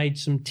 Somyurek made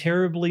some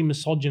terribly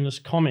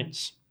misogynist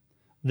comments.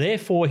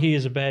 Therefore, he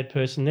is a bad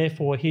person.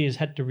 Therefore, he has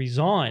had to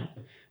resign.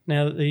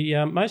 Now,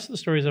 the most of the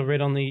stories I've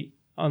read on the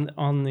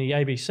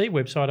ABC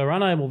website are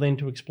unable then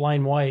to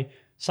explain why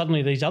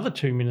suddenly these other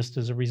two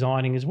ministers are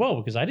resigning as well,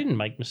 because they didn't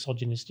make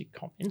misogynistic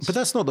comments. But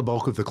that's not the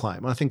bulk of the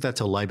claim. I think that's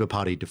a Labor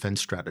Party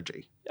defence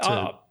strategy.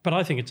 But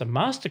I think it's a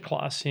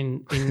masterclass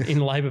in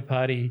Labor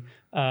Party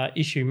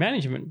issue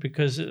management,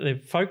 because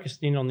they've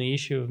focused in on the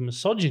issue of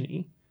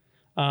misogyny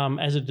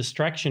as a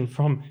distraction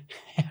from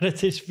how did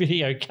this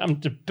video come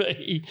to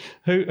be?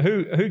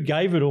 Who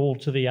gave it all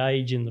to The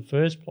Age in the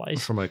first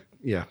place?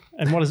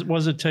 And what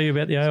does it tell you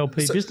about the ALP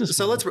business?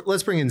 So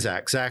let's bring in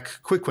Zach. Zach,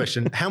 quick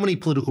question: how many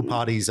political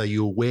parties are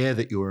you aware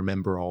that you're a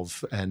member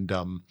of, and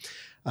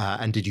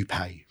did you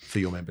pay for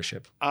your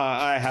membership?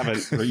 I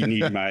haven't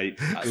renewed my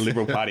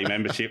Liberal Party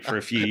membership for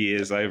a few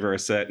years over a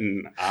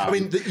certain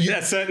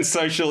a certain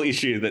social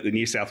issue that the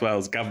New South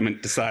Wales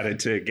government decided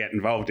to get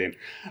involved in.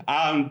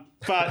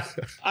 But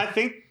I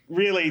think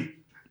really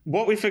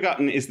what we've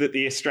forgotten is that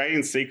the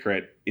Australian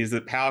secret is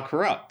that power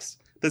corrupts.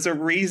 There's a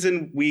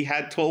reason we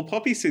had tall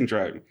poppy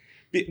syndrome.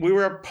 We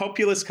were a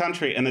populist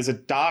country, and there's a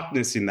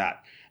darkness in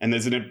that, and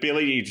there's an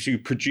ability to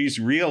produce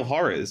real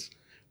horrors.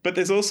 But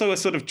there's also a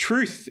sort of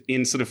truth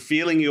in sort of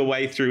feeling your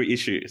way through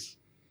issues.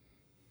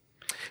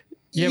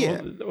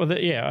 And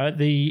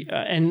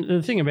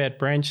the thing about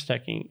branch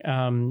stacking,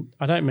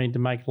 I don't mean to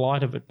make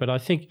light of it, but I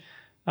think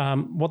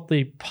what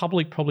the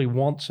public probably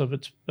wants of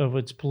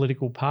its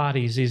political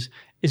parties is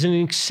an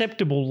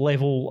acceptable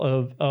level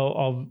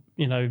of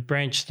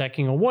branch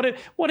stacking or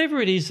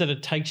whatever it is that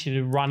it takes you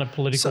to run a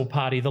political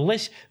party. The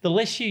less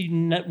you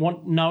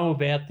know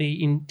about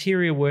the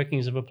interior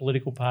workings of a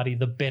political party,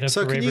 the better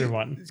for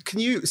everyone.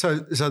 So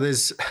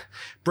there's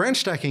branch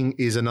stacking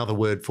is another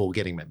word for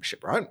getting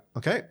membership, right?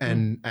 Okay,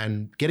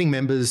 and getting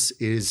members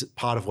is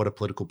part of what a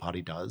political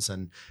party does.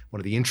 And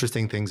one of the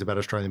interesting things about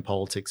Australian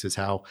politics is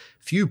how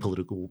few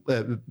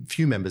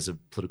members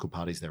of political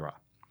parties there are.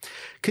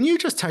 Can you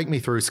just take me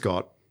through,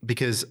 Scott?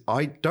 Because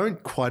I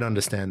don't quite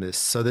understand this.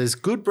 So there's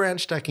good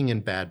branch stacking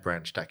and bad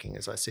branch stacking,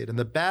 as I said. And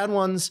the bad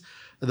ones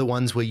are the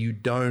ones where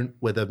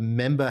where the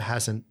member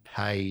hasn't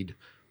paid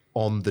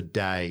on the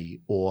day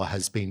or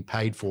has been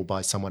paid for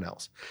by someone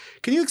else.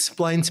 Can you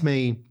explain to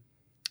me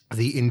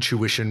the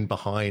intuition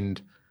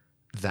behind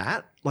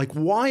that? Like,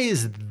 why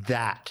is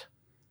that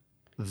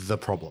the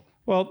problem?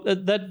 Well,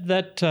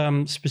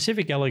 that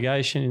specific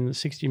allegation in the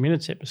 60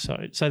 Minutes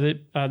episode, so that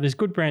there's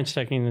good branch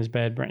stacking and there's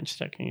bad branch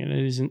stacking, and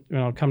it isn't. And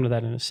I'll come to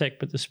that in a sec.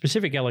 But the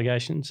specific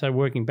allegation, so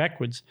working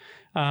backwards,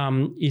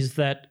 is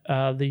that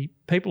the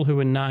people who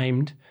were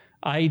named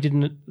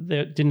didn't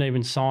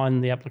even sign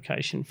the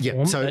application form.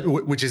 Yeah, so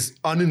which is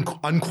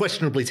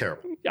unquestionably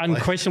terrible.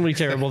 Unquestionably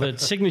terrible.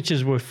 That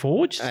signatures were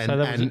forged,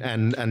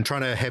 and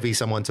trying to heavy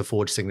someone to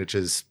forge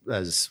signatures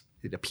as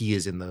it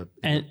appears in the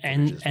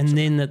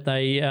then that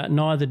they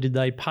neither did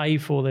they pay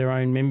for their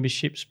own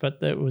memberships,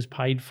 but that was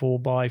paid for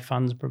by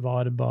funds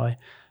provided by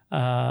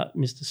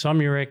Mr.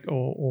 Somyurek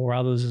or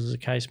others, as the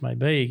case may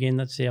be. Again,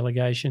 that's the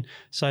allegation.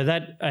 So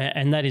that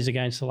that is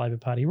against the Labor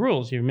Party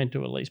rules. You're meant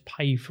to at least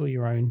pay for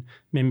your own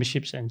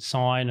memberships and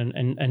sign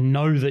and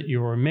know that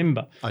you're a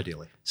member.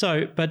 Ideally.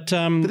 So, but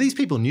these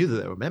people knew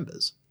that they were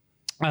members.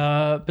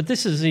 But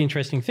this is the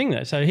interesting thing,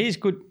 though. So here's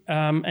good,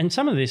 and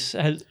some of this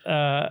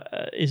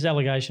is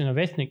allegation of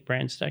ethnic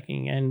branch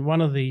stacking. And one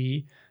of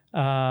the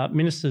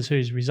ministers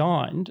who's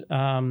resigned,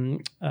 Ms.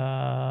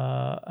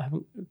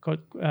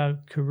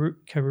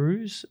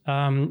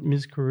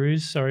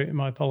 Carouse. Sorry,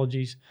 my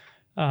apologies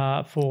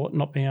for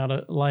not being able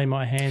to lay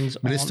my hands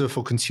on. Minister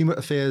for Consumer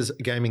Affairs,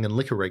 Gaming and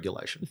Liquor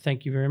Regulation.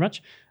 Thank you very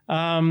much.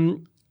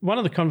 One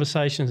of the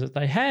conversations that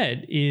they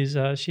had is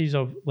she's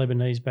of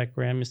Lebanese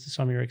background, Mr.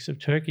 Somyurek's of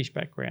Turkish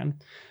background,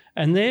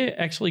 and they're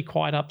actually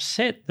quite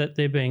upset that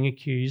they're being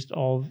accused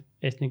of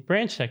ethnic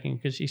branch stacking,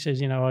 because she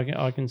says,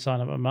 I can sign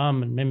up my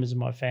mum and members of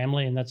my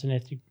family, and that's an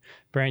ethnic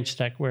branch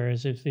stack,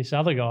 whereas if this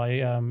other guy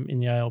in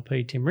the ALP,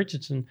 Tim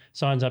Richardson,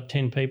 signs up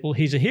 10 people,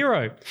 he's a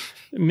hero.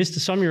 Mr.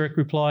 Somyurek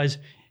replies,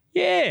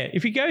 yeah,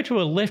 if you go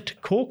to a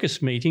left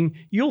caucus meeting,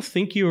 you'll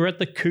think you were at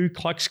the Ku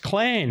Klux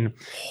Klan,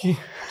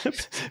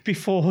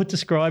 before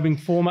describing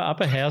former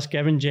Upper House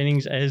Gavin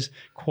Jennings as,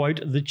 quote,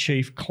 the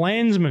chief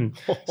Klansman.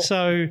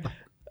 So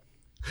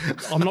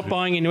I'm not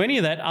buying into any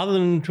of that, other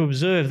than to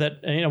observe that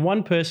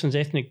one person's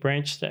ethnic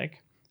branch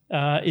stack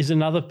is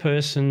another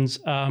person's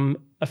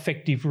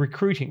effective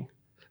recruiting.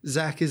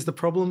 Zach, is the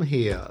problem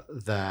here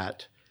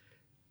that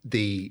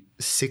the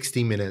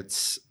 60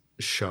 Minutes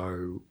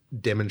show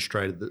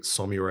demonstrated that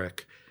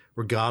Somyurek,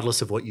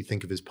 regardless of what you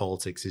think of his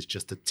politics, is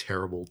just a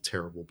terrible,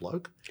 terrible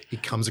bloke? He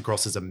comes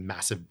across as a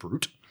massive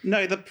brute.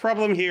 No, the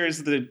problem here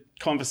is the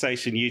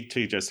conversation you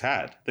two just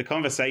had. The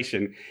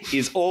conversation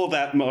is all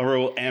that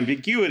moral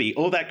ambiguity,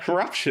 all that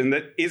corruption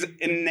that is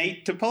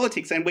innate to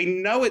politics. And we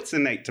know it's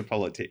innate to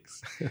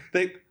politics.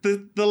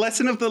 The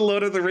lesson of the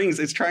Lord of the Rings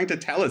is trying to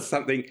tell us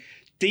something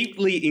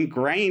deeply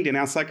ingrained in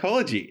our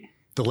psychology.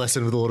 The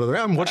lesson of the Lord of the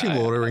Rings. I'm watching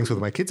Lord of the Rings with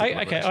my kids.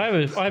 Okay,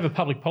 I have a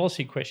public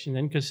policy question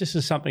then, because this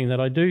is something that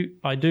I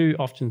do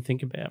often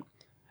think about.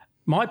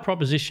 My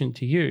proposition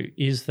to you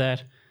is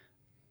that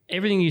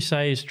everything you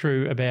say is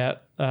true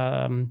about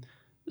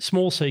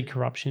small c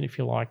corruption, if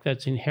you like,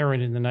 that's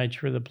inherent in the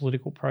nature of the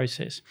political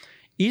process.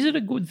 Is it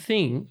a good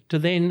thing to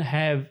then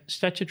have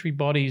statutory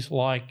bodies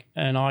like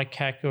an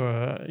ICAC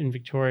or in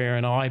Victoria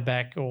an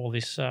IBAC or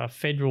this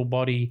federal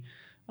body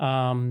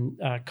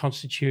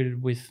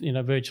constituted with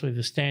virtually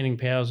the standing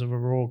powers of a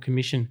Royal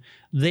Commission,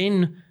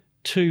 then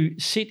to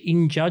sit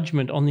in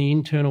judgment on the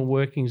internal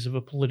workings of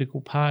a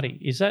political party?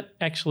 Is that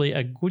actually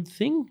a good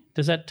thing?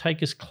 Does that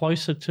take us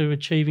closer to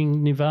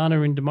achieving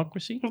nirvana in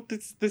democracy? Well,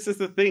 this is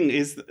the thing,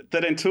 is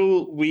that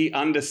until we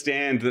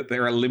understand that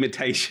there are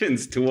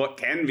limitations to what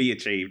can be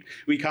achieved,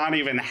 we can't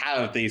even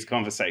have these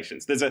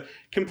conversations. There's a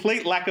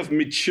complete lack of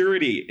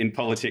maturity in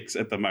politics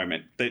at the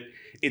moment, that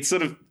it's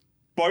sort of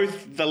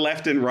both the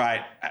left and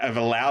right have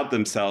allowed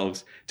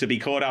themselves to be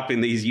caught up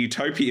in these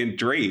utopian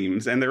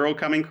dreams, and they're all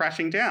coming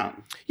crashing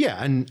down.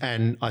 Yeah,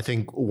 and I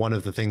think one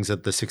of the things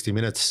that the 60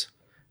 Minutes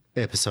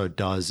episode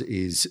does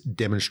is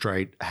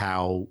demonstrate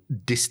how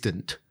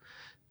distant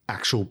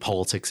actual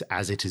politics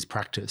as it is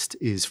practiced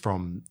is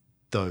from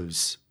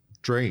those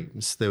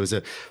dreams. There was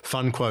a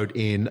fun quote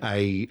in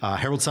a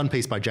Herald Sun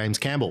piece by James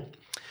Campbell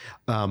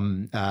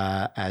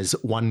as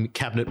one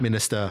cabinet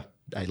minister,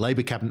 a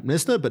Labor cabinet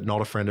minister, but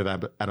not a friend of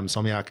Adam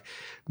Somyak,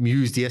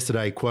 mused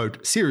yesterday,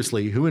 quote,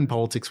 "Seriously, who in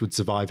politics would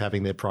survive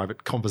having their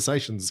private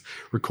conversations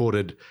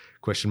recorded? ?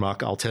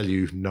 I'll tell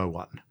you, no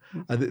one."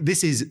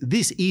 This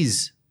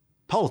is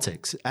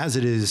politics as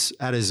it is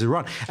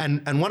run.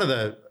 And one of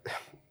the,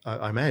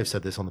 I may have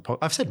said this on the podcast.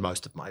 I've said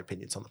most of my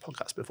opinions on the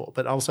podcast before,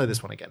 but I'll say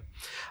this one again.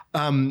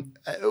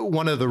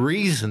 One of the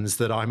reasons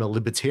that I'm a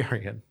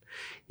libertarian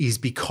is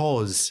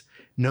because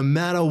no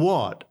matter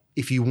what,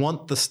 if you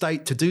want the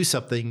state to do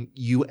something,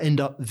 you end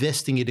up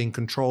vesting it in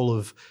control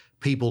of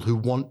people who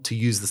want to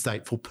use the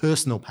state for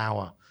personal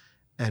power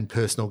and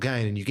personal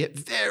gain. And you get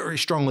very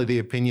strongly the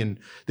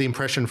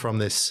impression from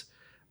this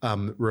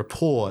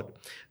report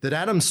that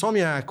Adam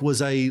Somyak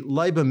was a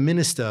Labor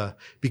minister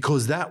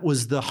because that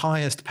was the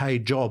highest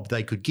paid job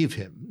they could give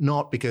him,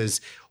 not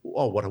because,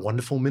 oh, what a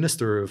wonderful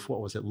minister of, what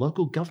was it,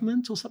 local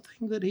government or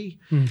something that he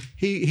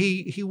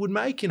would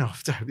make.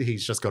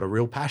 He's just got a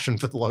real passion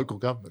for the local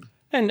government.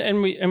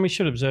 And we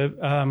should observe.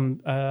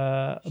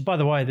 By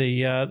the way,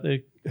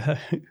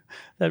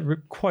 that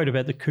quote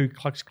about the Ku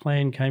Klux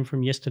Klan came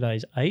from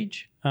yesterday's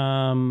Age.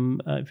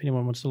 If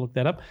anyone wants to look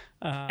that up.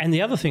 And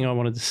the other thing I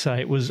wanted to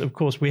say was, of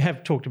course, we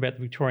have talked about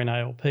the Victorian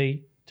ALP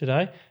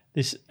today.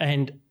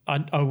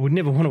 I would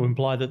never want to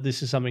imply that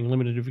this is something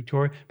limited to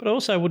Victoria, but I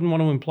also wouldn't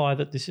want to imply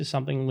that this is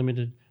something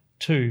limited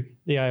to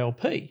the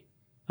ALP.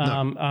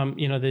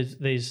 No.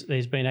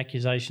 There's been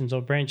accusations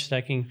of branch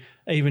stacking,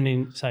 even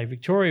in, say,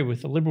 Victoria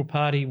with the Liberal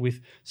Party,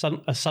 with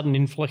a sudden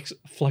influx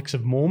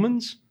of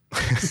Mormons.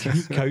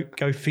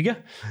 Go figure.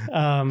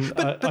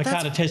 I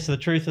can't attest to the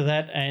truth of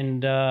that,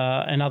 and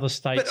other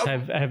states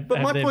have their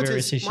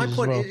various issues as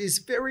well. My point is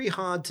very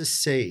hard to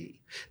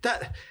see.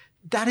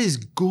 That is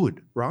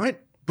good, right?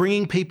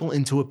 Bringing people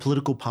into a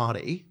political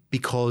party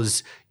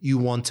because you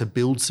want to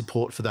build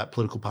support for that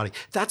political party.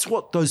 That's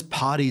what those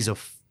parties are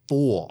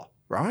for,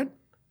 right?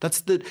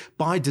 That's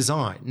by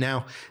design.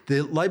 Now,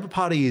 the Labor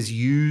Party has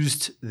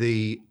used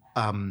the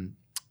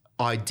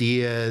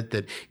idea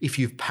that if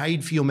you've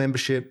paid for your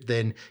membership,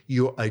 then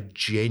you're a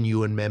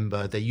genuine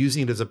member. They're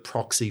using it as a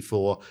proxy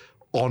for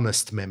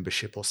honest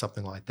membership or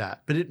something like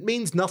that. But it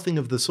means nothing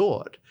of the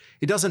sort.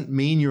 It doesn't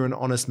mean you're an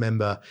honest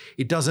member.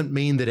 It doesn't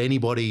mean that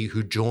anybody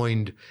who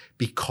joined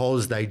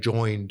because they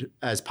joined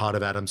as part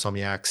of Adam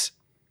Somyak's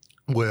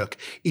work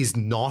is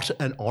not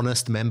an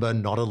honest member,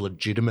 not a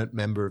legitimate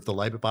member of the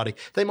Labor Party.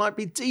 They might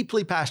be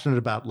deeply passionate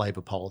about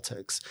Labor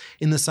politics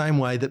in the same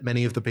way that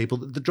many of the people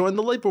that joined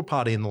the Liberal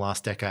Party in the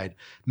last decade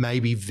may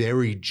be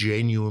very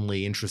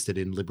genuinely interested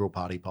in Liberal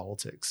Party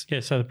politics. Yeah,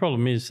 so the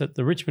problem is that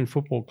the Richmond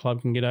Football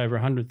Club can get over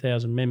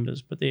 100,000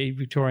 members, but the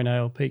Victorian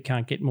ALP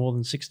can't get more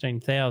than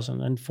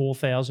 16,000, and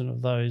 4,000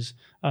 of those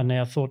are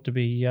now thought to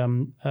be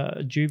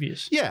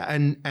dubious. Yeah,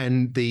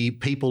 and the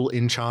people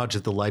in charge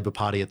of the Labor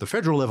Party at the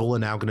federal level are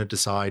now going to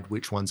decide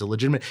which ones are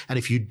legitimate. And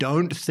if you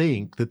don't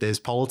think that there's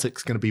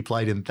politics going to be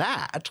played in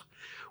that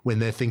when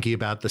they're thinking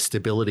about the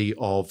stability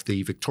of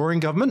the Victorian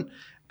government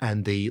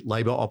and the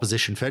Labor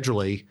opposition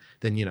federally,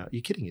 then, you're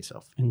kidding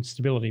yourself. And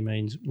stability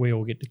means we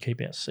all get to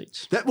keep our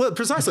seats.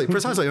 Precisely.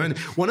 I mean,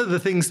 one of the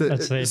things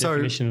that's their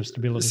definition of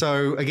stability.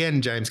 So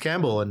again, James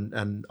Campbell,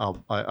 and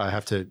I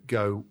have to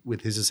go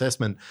with his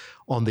assessment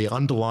on the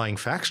underlying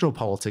factional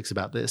politics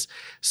about this.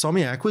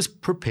 Somyak was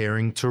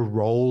preparing to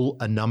roll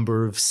a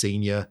number of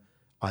senior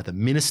either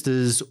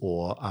ministers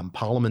or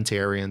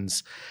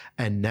parliamentarians.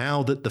 And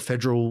now that the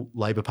federal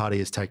Labor Party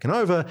has taken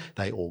over,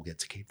 they all get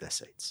to keep their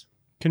seats.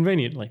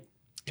 Conveniently.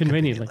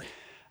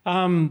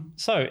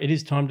 So it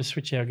is time to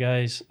switch our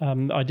gaze.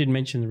 I did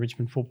mention the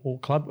Richmond Football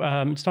Club.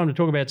 It's time to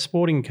talk about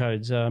sporting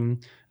codes. A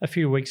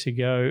few weeks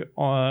ago,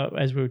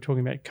 as we were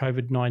talking about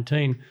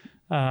COVID-19,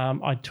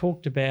 I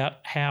talked about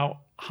how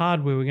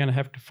hard we were going to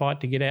have to fight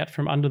to get out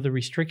from under the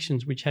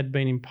restrictions which had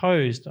been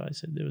imposed. I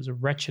said there was a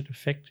ratchet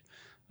effect.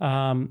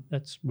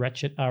 That's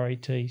ratchet,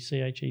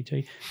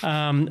 R-A-T-C-H-E-T,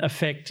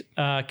 effect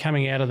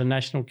coming out of the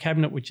National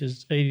Cabinet, which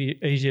is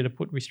easier to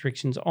put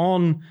restrictions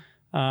on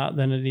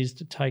than it is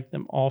to take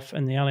them off.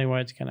 And the only way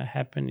it's going to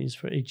happen is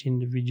for each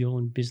individual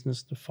and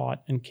business to fight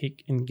and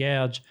kick and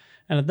gouge.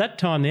 And at that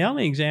time, the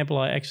only example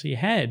I actually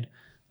had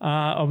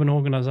of an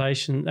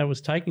organisation that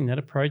was taking that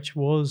approach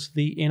was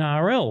the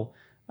NRL,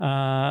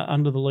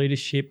 under the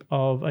leadership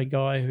of a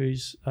guy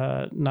whose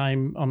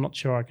name I'm not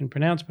sure I can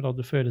pronounce, but I'll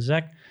defer to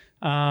Zach.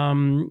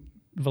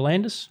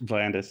 V'landys?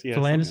 V'landys, yeah.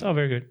 V'landys, oh,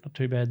 very good. Not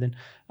too bad then.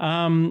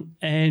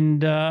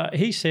 And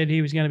he said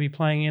he was going to be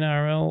playing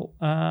NRL,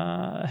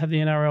 have the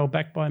NRL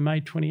back by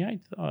May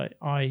 28th.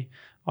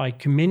 I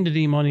commended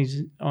him on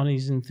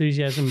his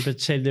enthusiasm,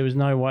 but said there was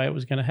no way it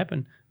was going to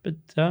happen. But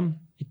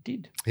it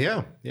did.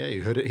 Yeah,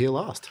 you heard it here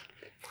last.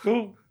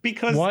 Well,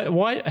 because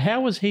why?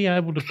 How was he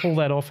able to pull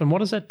that off? And what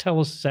does that tell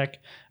us, Zach,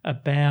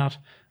 about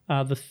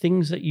the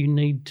things that you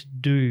need to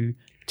do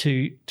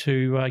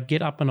to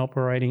get up and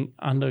operating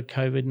under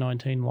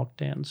COVID-19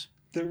 lockdowns?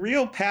 The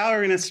real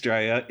power in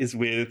Australia is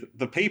with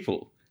the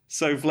people.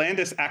 So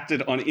V'landys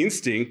acted on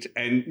instinct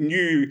and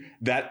knew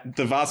that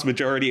the vast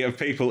majority of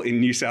people in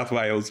New South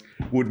Wales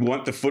would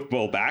want the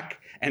football back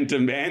and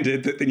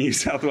demanded that the New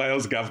South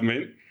Wales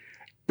government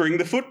bring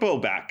the football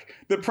back.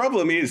 The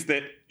problem is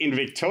that in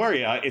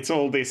Victoria, it's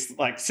all this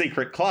like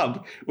secret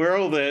club where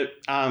all the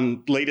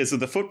leaders of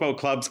the football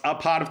clubs are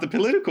part of the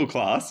political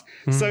class.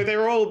 So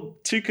they're all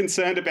too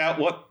concerned about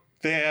what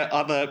their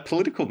other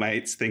political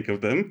mates think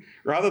of them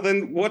rather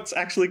than what's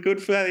actually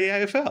good for the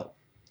AFL.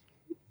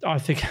 I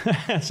think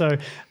so.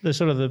 The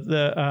sort of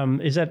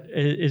is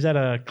that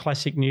a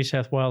classic New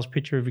South Wales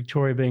picture of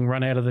Victoria being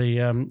run out of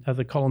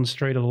the Collins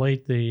Street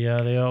Elite,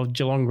 the old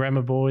Geelong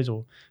Grammar Boys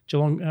or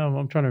Geelong?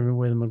 I'm trying to remember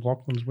where the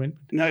McLaughlins went.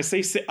 No,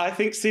 see, I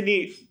think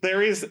Sydney.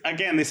 There is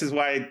again. This is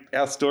why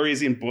our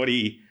stories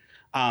embody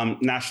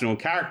national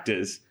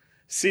characters.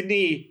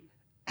 Sydney,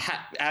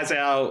 as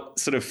our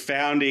sort of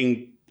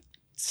founding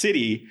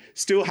city,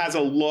 still has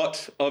a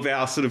lot of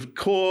our sort of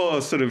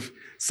core sort of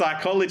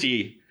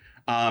psychology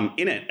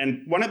in it.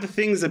 And one of the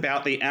things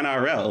about the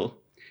NRL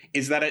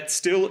is that it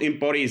still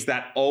embodies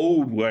that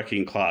old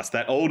working class,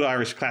 that old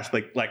Irish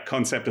Catholic like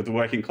concept of the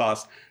working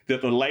class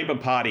that the Labor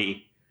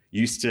Party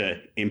used to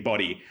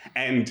embody.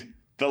 And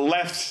the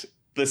left,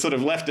 the sort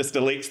of leftist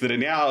elites that are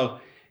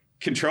now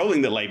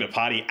controlling the Labor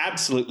Party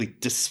absolutely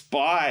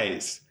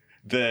despise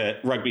the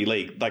rugby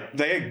league. Like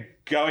they're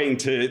going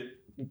to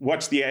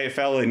watch the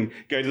AFL and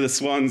go to the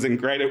Swans and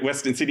Greater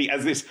Western Sydney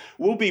as this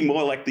will be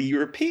more like the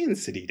European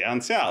city down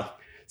south.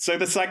 So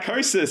the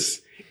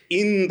psychosis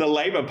in the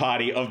Labor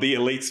Party of the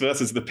elites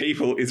versus the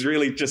people is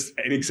really just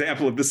an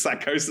example of the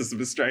psychosis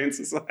of Australian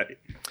society.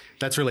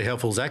 That's really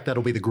helpful, Zach.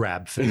 That'll be the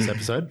grab for this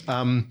episode.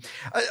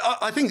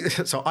 I think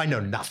so. I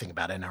know nothing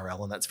about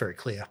NRL, and that's very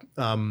clear,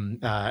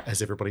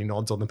 as everybody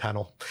nods on the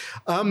panel.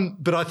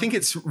 But I think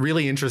it's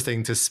really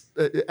interesting to,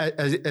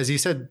 as you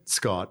said,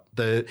 Scott.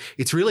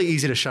 It's really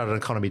easy to shut an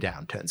economy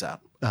down. Turns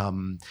out,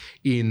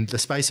 in the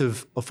space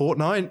of a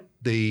fortnight,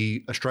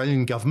 the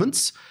Australian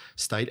governments,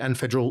 state and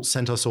federal,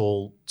 sent us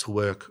all to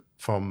work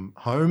from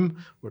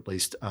home, or at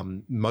least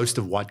most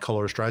of white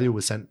collar Australia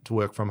was sent to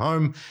work from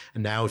home.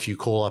 And now, if you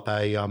call up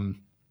any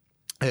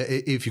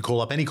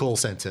call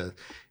center,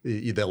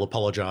 they'll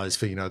apologise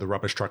for the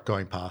rubbish truck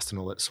going past and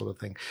all that sort of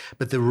thing.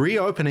 But the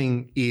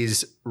reopening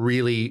is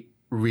really,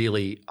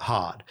 really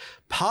hard.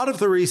 Part of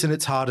the reason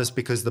it's hard is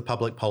because the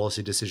public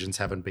policy decisions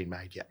haven't been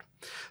made yet.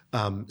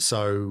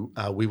 So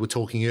we were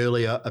talking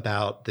earlier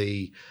about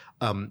the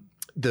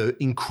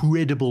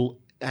incredible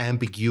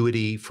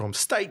ambiguity from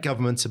state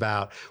governments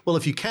about, well,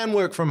 if you can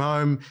work from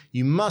home,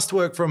 you must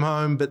work from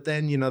home. But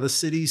then, the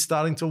city's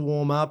starting to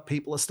warm up.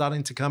 People are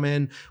starting to come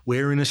in.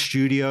 We're in a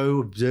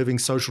studio observing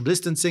social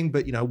distancing,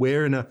 but,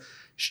 we're in a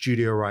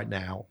studio right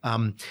now.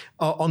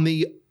 On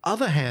the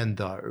other hand,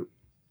 though,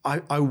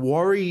 I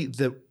worry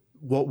that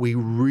what we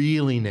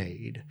really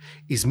need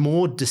is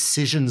more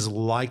decisions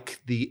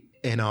like the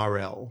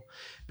NRL,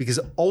 because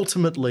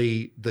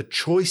ultimately the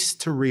choice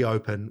to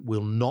reopen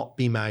will not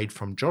be made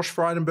from Josh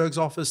Frydenberg's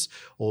office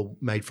or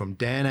made from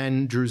Dan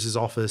Andrews'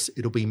 office.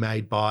 It'll be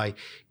made by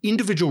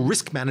individual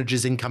risk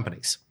managers in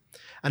companies.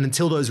 And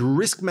until those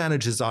risk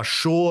managers are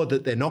sure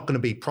that they're not going to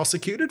be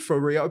prosecuted for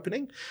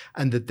reopening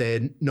and that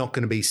they're not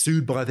going to be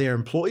sued by their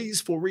employees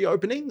for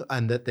reopening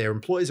and that their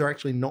employees are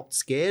actually not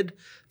scared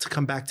to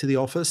come back to the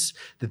office,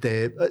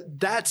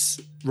 that's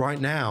right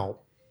now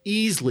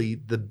easily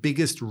the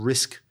biggest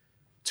risk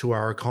to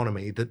our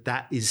economy,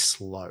 that is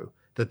slow,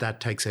 that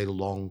takes a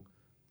long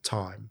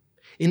time.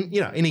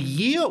 In a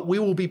year, we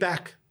will be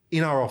back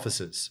in our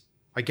offices.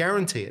 I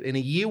guarantee it. In a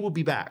year, we'll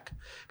be back.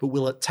 But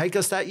will it take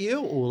us that year,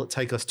 or will it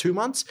take us 2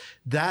 months?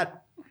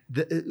 That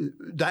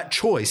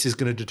choice is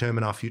going to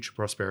determine our future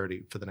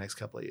prosperity for the next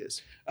couple of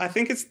years. I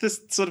think it's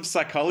this sort of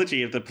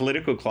psychology of the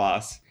political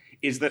class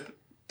is that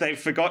they've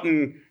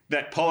forgotten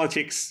that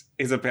politics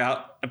is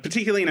about,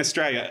 particularly in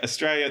Australia,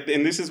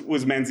 and this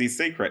was Menzies'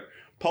 secret,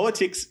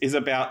 politics is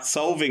about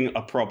solving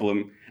a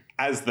problem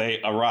as they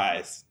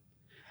arise.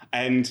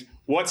 And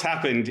what's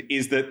happened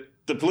is that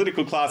the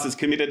political class has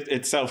committed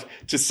itself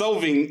to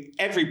solving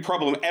every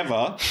problem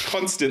ever,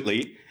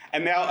 constantly,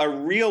 and now a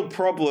real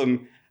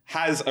problem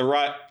has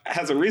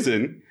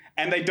arisen,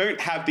 and they don't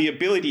have the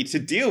ability to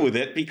deal with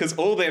it because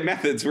all their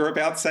methods were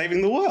about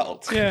saving the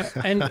world. Yeah,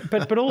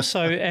 but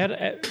also,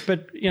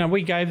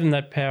 we gave them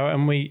that power,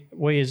 and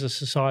we as a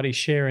society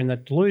share in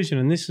that delusion.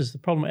 And this is the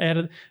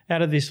problem.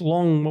 Out of this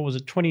long,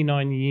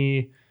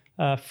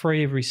 29-year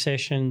free of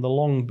recession, the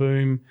long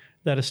boom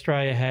that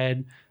Australia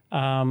had,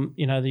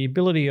 the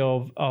ability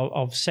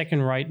of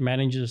second-rate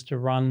managers to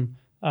run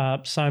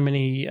so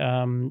many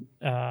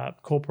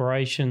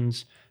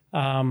corporations.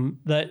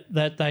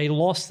 That they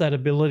lost that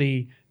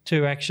ability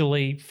to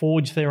actually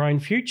forge their own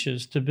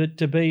futures, to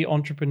be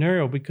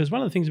entrepreneurial. Because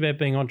one of the things about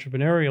being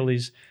entrepreneurial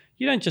is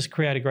you don't just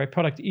create a great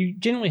product. You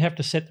generally have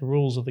to set the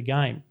rules of the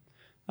game.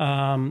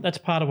 That's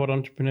part of what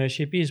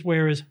entrepreneurship is.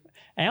 Whereas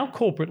our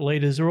corporate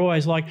leaders are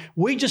always like,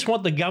 we just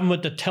want the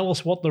government to tell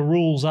us what the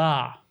rules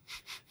are.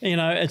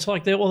 It's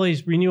like they're all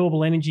these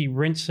renewable energy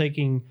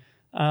rent-seeking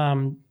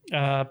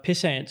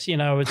pissants,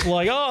 it's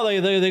like,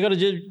 they got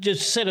to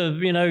just set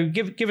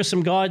give us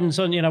some guidance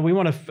on, we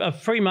want a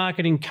free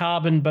market in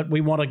carbon, but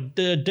we want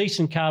a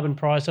decent carbon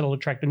price that'll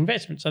attract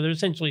investment. So they're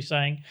essentially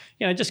saying,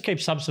 just keep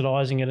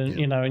subsidising it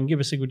and give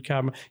us a good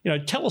carbon.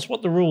 Tell us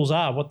what the rules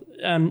are.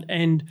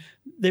 And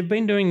they've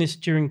been doing this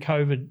during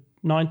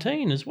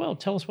COVID-19 as well.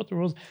 Tell us what the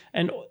rules.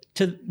 And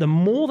the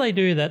more they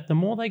do that, the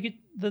more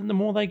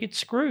they get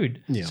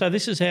screwed. Yeah. So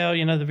this is how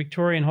the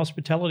Victorian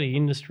hospitality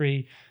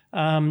industry.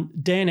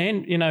 Dan,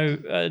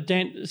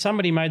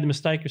 somebody made the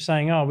mistake of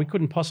saying, we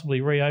couldn't possibly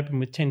reopen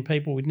with 10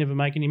 people. We'd never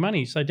make any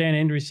money. So Dan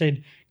Andrews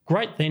said,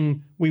 great,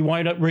 then we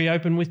won't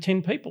reopen with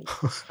 10 people.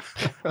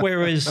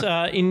 Whereas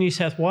in New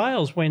South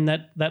Wales, when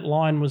that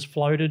line was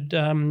floated,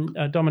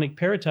 Dominic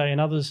Perrottet and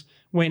others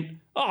went,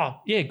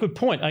 good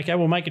point. Okay,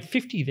 we'll make it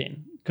 50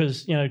 then,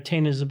 because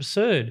 10 is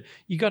absurd.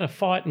 You got to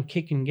fight and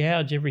kick and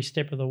gouge every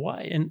step of the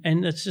way,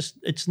 and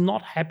it's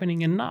not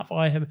happening enough.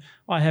 I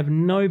have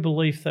no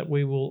belief that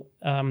we will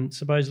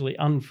supposedly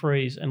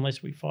unfreeze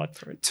unless we fight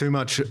for it. Too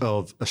much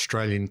of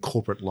Australian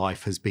corporate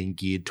life has been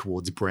geared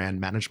towards brand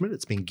management.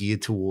 It's been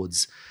geared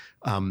towards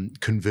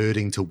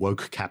converting to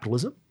woke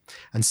capitalism,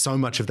 and so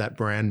much of that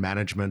brand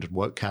management and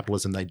woke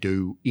capitalism they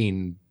do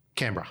in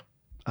Canberra.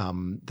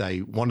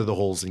 They wander the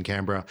halls in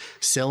Canberra,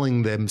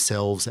 selling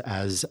themselves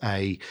as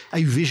a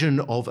vision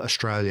of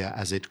Australia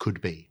as it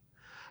could be,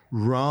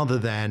 rather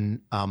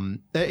than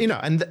and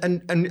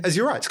as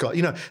you're right, Scott,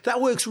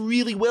 that works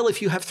really well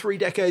if you have 3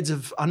 decades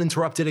of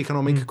uninterrupted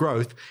economic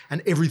growth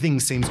and everything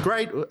seems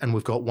great, and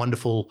we've got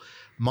wonderful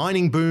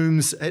mining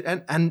booms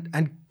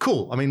and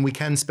cool. I mean, we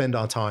can spend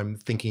our time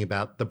thinking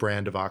about the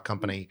brand of our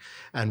company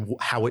and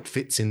how it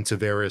fits into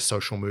various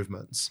social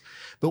movements.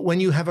 But when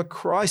you have a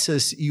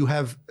crisis, you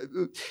have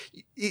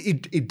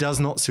it does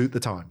not suit the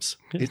times.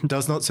 It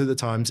does not suit the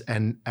times,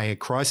 and a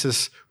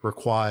crisis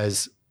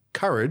requires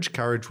courage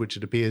which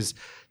it appears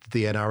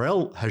the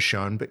NRL has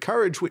shown, but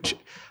courage which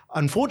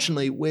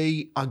unfortunately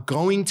we are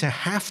going to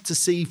have to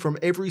see from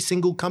every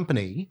single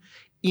company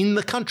in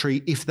the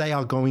country if they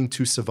are going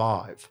to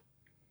survive.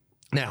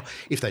 Now,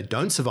 if they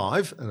don't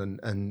survive,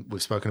 and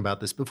we've spoken about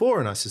this before,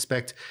 and I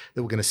suspect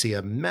that we're going to see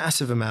a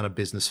massive amount of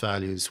business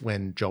failures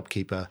when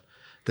the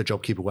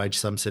JobKeeper wage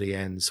subsidy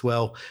ends,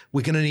 well,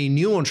 we're going to need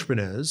new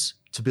entrepreneurs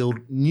to build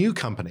new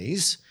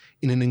companies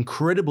in an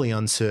incredibly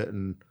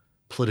uncertain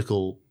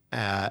political,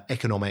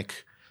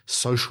 economic,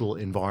 social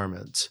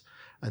environment.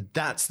 And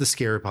that's the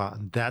scary part,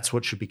 and that's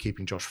what should be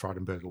keeping Josh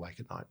Frydenberg awake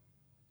at night.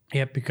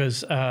 Yeah,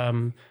 because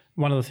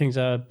one of the things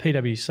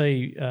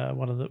PwC,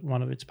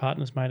 one of its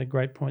partners, made a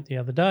great point the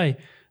other day,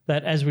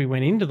 that as we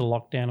went into the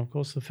lockdown, of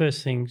course, the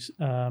first things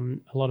a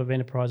lot of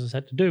enterprises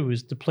had to do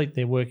was deplete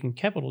their working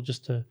capital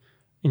just to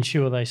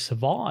ensure they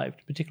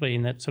survived, particularly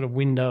in that sort of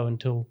window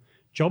until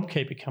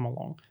JobKeeper come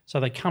along. So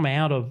they come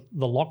out of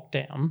the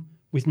lockdown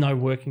with no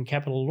working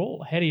capital at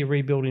all. How do you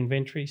rebuild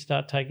inventory,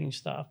 start taking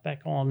staff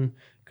back on?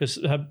 Because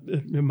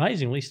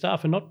amazingly,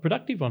 staff are not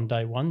productive on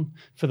day one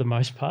for the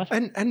most part.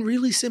 And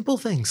really simple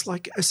things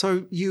like,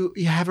 so you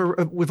have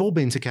we've all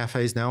been to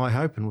cafes now, I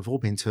hope, and we've all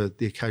been to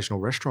the occasional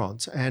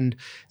restaurants, and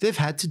they've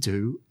had to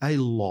do a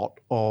lot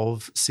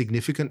of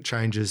significant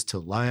changes to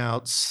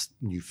layouts,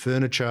 new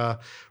furniture,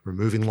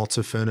 removing lots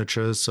of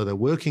furniture. So they're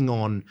working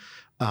on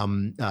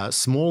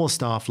smaller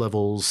staff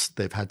levels.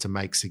 They've had to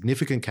make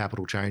significant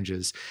capital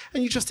changes,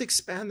 and you just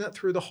expand that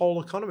through the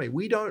whole economy.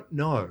 We don't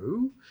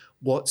know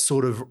what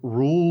sort of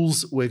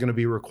rules we're going to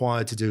be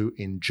required to do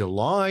in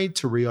July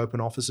to reopen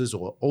offices,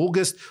 or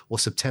August or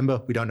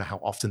September. We don't know how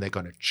often they're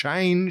going to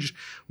change.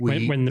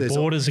 When the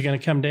borders are going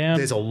to come down.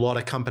 There's a lot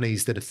of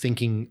companies that are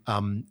thinking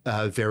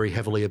very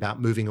heavily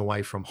about moving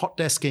away from hot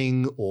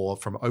desking or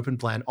from open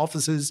plan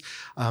offices.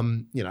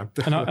 And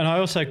I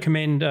also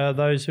commend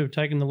those who have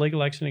taken the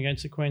legal action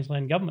against the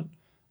Queensland government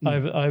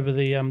over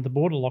the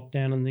border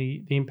lockdown and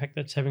the impact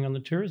that's having on the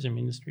tourism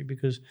industry,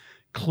 because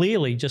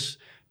clearly just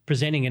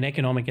presenting an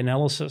economic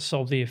analysis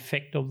of the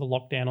effect of the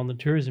lockdown on the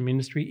tourism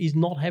industry is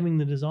not having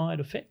the desired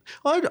effect.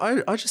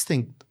 I just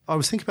think, I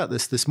was thinking about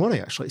this morning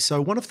actually.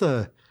 So one of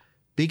the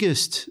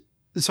biggest,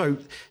 so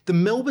the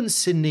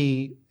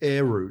Melbourne-Sydney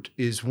air route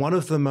is one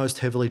of the most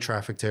heavily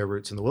trafficked air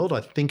routes in the world.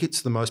 I think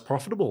it's the most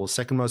profitable or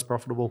second most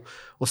profitable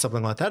or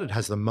something like that. It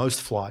has the most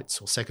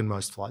flights or second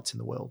most flights in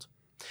the world.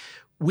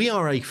 We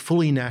are a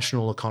fully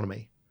national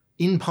economy,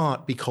 in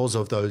part because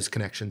of those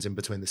connections in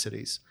between the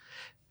cities.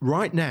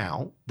 Right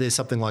now, there's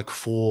something like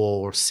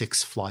 4 or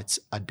 6 flights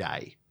a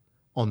day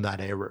on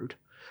that air route.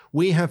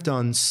 We have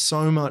done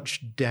so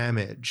much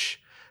damage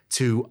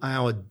to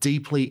our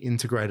deeply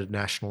integrated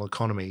national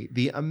economy.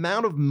 The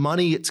amount of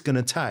money it's going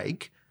to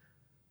take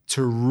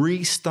to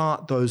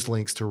restart those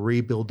links, to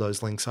rebuild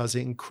those links is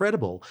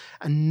incredible.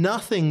 And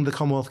nothing the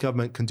Commonwealth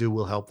government can do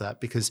will help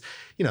that, because,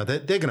 they're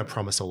going to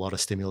promise a lot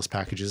of stimulus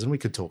packages, and we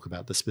could talk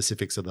about the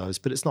specifics of those,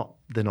 but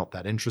they're not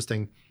that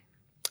interesting.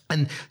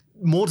 And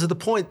more to the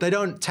point, they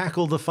don't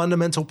tackle the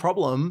fundamental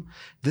problem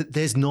that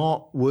there's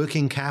not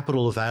working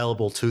capital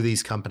available to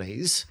these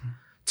companies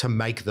to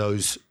make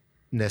those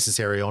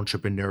necessary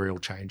entrepreneurial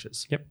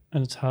changes. Yep,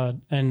 and it's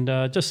hard. And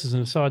just as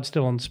an aside,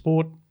 still on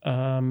sport,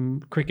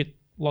 cricket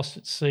lost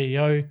its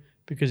CEO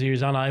because he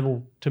was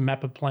unable to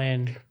map a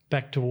plan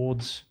back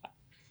towards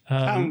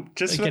I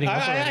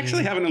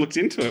actually haven't looked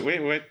into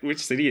it. Which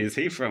city is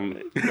he from?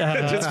 If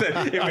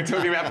we're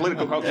talking about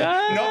political culture,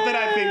 not that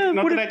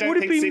I don't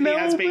think Sydney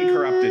has been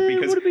corrupted,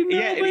 because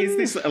it is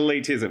this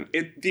elitism,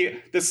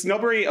 the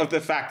snobbery of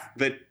the fact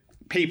that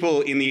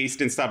people in the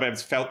eastern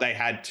suburbs felt they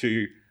had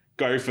to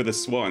go for the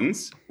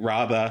Swans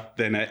rather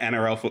than an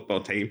NRL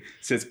football team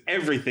says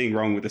everything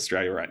wrong with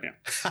Australia right now.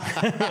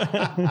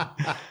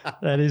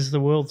 That is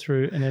the world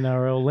through an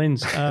NRL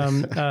lens,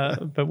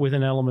 but with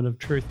an element of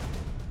truth.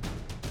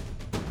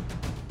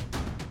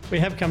 We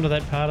have come to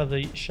that part of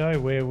the show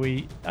where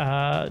we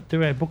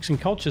do our books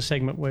and culture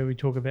segment, where we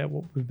talk about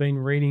what we've been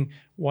reading,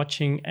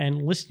 watching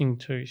and listening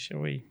to. Shall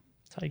we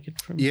take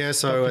it from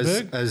so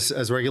Dr. Berg?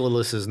 as regular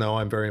listeners know,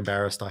 I'm very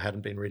embarrassed. I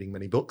hadn't been reading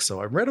many books,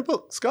 so I've read a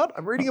book. Scott,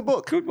 I'm reading a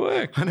book. Good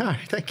work. I know,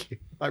 thank you.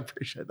 I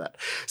appreciate that.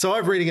 So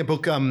I'm reading a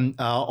book on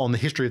the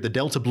history of the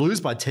Delta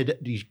Blues by Ted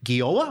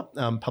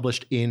Gioia,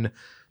 published in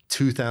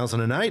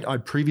 2008. I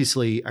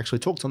previously actually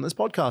talked on this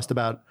podcast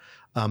about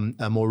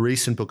a more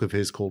recent book of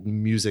his called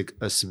Music,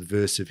 A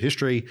Subversive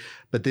History.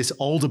 But this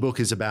older book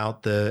is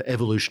about the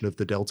evolution of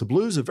the Delta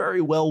Blues, a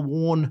very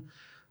well-worn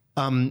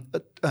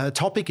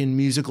topic in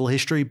musical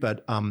history,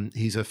 but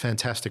he's a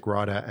fantastic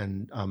writer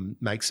and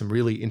makes some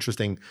really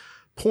interesting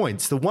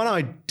points. The one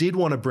I did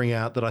want to bring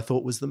out that I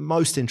thought was the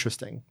most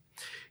interesting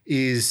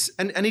is,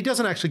 and he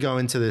doesn't actually go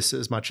into this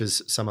as much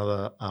as some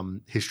other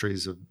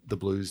histories of the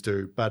blues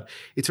do, but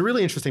it's a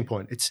really interesting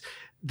point. It's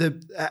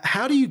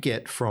how do you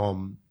get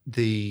from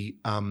the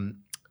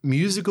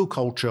musical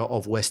culture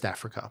of West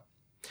Africa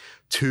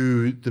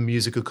to the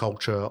musical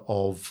culture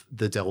of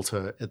the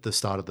Delta at the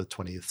start of the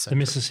 20th century? The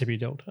Mississippi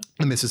Delta.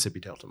 The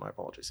Mississippi Delta, my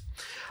apologies.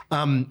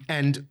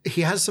 And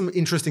he has some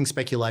interesting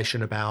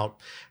speculation about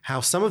how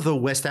some of the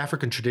West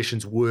African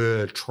traditions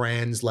were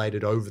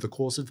translated over the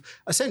course of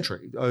a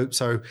century.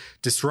 So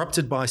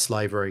disrupted by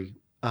slavery,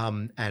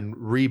 and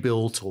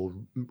rebuilt or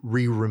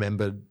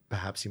re-remembered,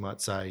 perhaps you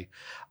might say,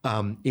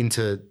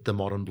 into the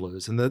modern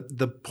blues. And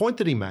the point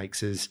that he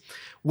makes is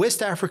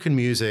West African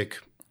music,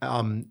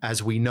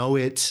 as we know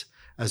it,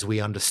 as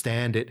we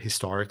understand it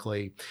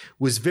historically,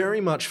 was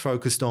very much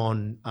focused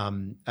on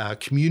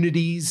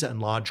communities and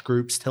large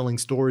groups telling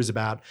stories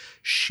about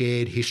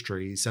shared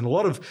histories and a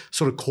lot of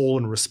sort of call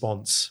and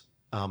response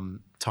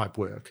type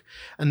work.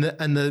 And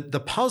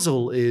the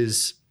puzzle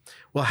is,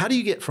 well, how do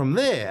you get from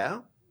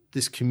there,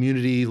 this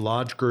community,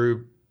 large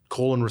group,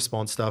 call and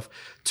response stuff,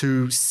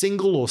 to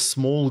single or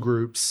small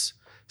groups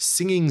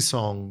singing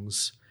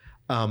songs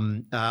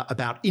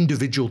about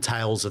individual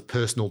tales of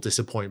personal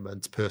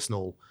disappointment,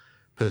 personal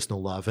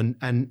love.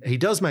 And he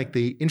does make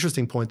the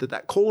interesting point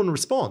that call and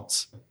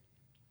response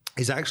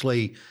is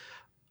actually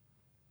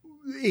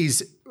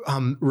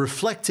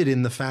reflected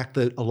in the fact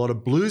that a lot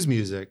of blues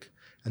music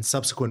and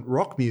subsequent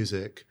rock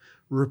music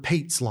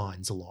repeats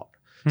lines a lot.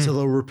 So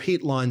they'll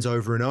repeat lines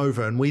over and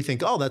over, and we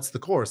think, oh, that's the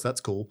chorus, that's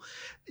cool.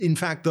 In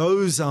fact,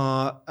 those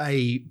are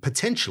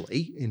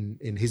potentially,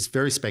 in his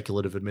very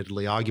speculative,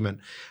 admittedly, argument,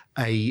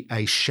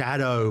 a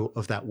shadow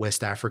of that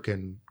West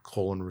African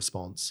call and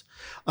response.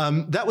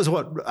 That was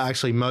what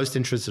actually most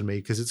interested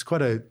me, because it's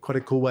quite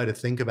a cool way to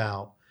think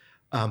about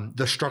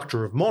the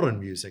structure of modern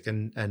music.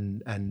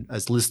 And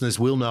as listeners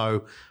will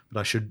know, but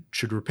I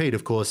should repeat,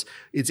 of course,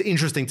 it's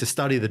interesting to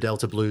study the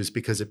Delta blues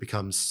because it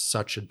becomes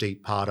such a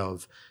deep part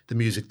of the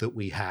music that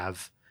we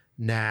have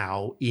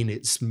now in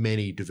its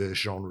many diverse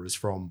genres,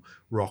 from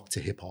rock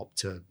to hip hop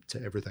to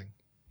everything.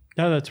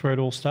 No, that's where it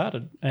all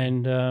started,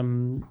 and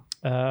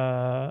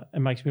it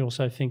makes me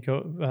also think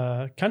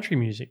of country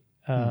music,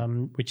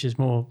 which is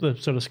more the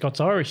sort of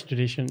Scots-Irish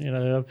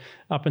tradition,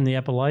 up in the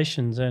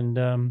Appalachians, and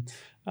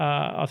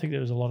I think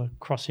there was a lot of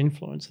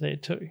cross-influence there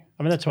too.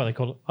 I mean, that's why they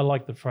call it. I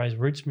like the phrase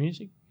roots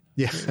music.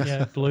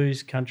 Yeah,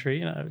 blues,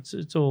 country.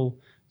 It's all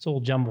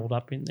jumbled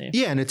up in there.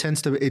 Yeah, and it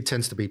tends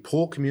to be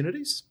poor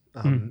communities.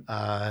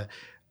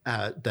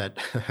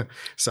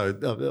 So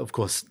of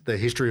course the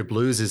history of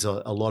blues is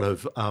a lot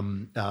of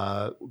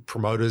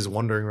promoters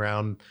wandering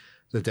around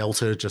the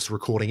Delta just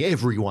recording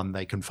everyone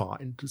they can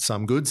find,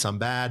 some good, some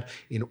bad,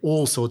 in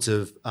all sorts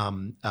of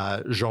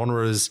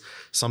genres,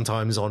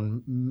 sometimes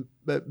on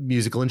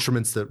musical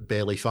instruments that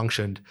barely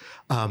functioned,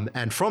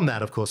 and from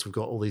that, of course, we've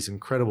got all these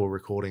incredible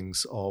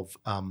recordings of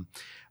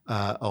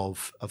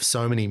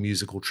so many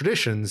musical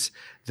traditions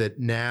that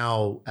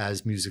now,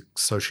 as music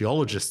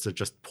sociologists, are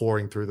just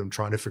pouring through them,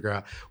 trying to figure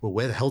out, well,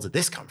 where the hell did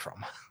this come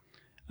from?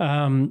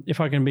 If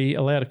I can be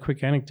allowed a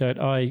quick anecdote,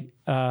 I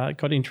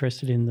got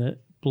interested in the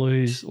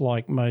blues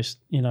like most,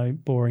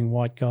 boring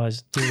white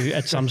guys do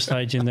at some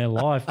stage in their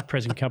life,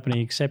 present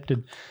company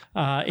accepted,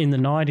 in the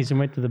 90s, and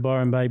went to the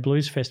Byron Bay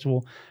Blues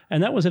Festival.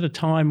 And that was at a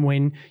time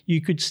when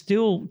you could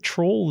still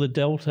trawl the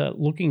Delta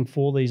looking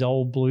for these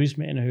old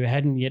bluesmen who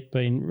hadn't yet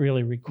been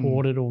really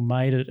recorded or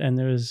made it. And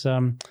there was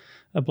a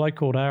bloke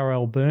called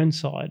R.L.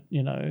 Burnside,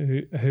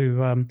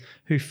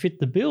 who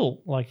fit the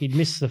bill. Like, he'd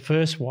missed the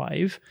first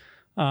wave.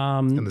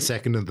 And the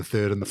second and the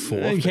third and the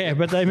fourth. Yeah,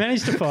 but they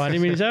managed to find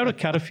him. He was able to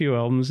cut a few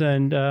albums,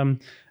 and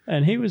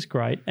he was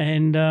great.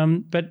 And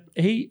but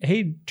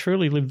he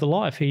truly lived the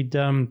life. He'd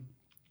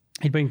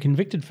been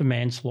convicted for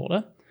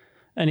manslaughter,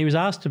 and he was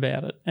asked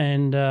about it.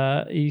 And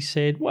he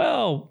said,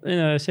 "Well,"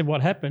 I said,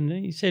 "What happened?"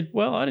 And he said,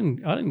 "Well, I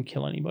didn't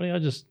kill anybody. I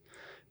just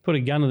put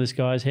a gun to this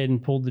guy's head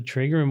and pulled the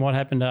trigger. And what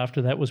happened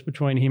after that was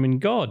between him and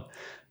God."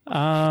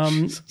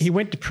 He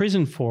went to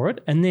prison for it,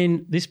 and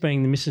then, this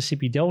being the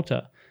Mississippi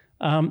Delta,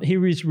 he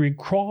was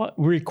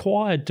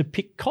required to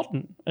pick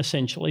cotton,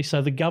 essentially.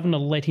 So the governor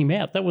let him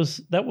out. That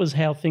was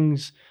how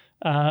things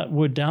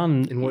were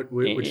done. In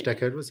which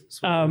decade was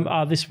this?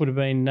 This would have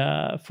been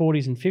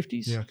 40s and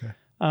 50s. Yeah, okay.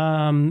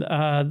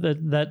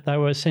 That they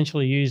were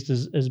essentially used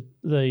as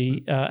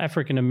the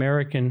African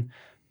American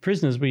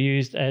prisoners were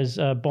used as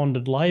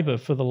bonded labour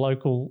for the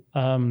local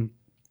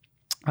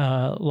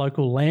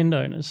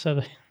landowners.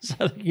 So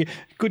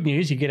good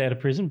news, you get out of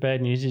prison.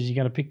 Bad news is you're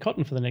going to pick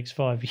cotton for the next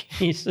 5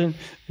 years and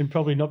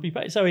probably not be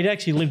paid. So he'd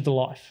actually lived the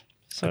life.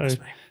 So it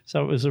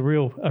was a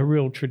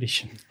real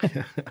tradition.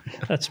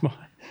 That's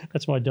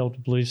my Delta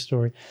blues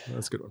story.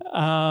 That's a good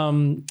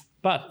one.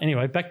 But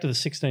anyway, back to the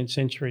 16th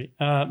century.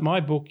 My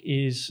book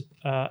is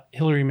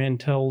Hilary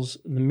Mantel's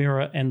The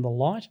Mirror and the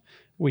Light,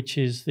 which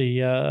is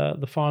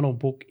the final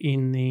book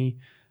in the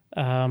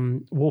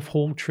Wolf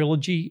Hall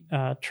trilogy,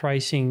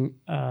 tracing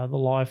the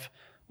life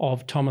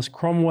of Thomas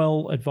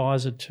Cromwell,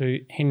 advisor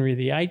to Henry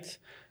VIII.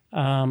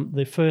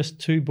 The first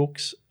two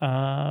books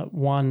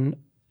won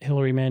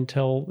Hilary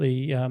Mantel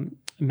the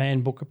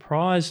Man Booker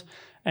Prize,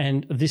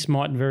 and this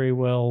might very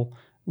well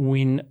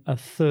win a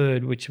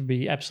third, which would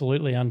be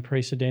absolutely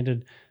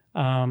unprecedented.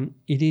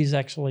 It is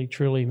actually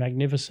truly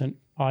magnificent,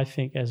 I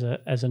think, as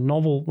a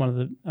novel, one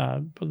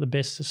of the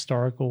best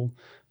historical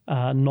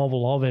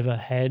novel I've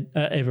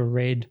ever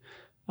read.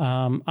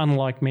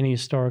 Unlike many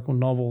historical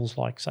novels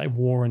like, say,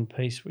 War and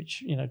Peace,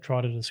 which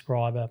try to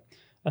describe a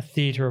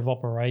theatre of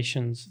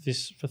operations,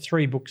 this, for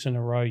 3 books in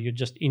a row, you're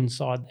just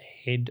inside the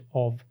head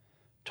of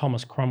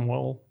Thomas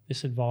Cromwell,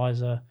 this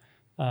advisor,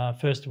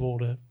 first of all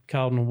to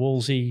Cardinal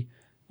Wolsey,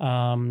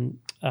 who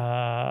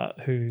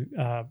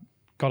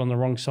got on the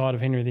wrong side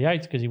of Henry VIII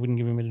because he wouldn't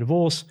give him a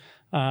divorce,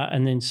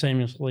 and then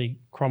seamlessly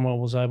Cromwell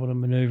was able to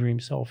manoeuvre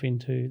himself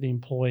into the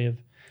employ of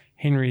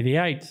Henry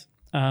VIII.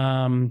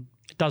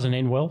 It doesn't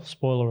end well,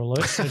 spoiler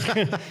alert,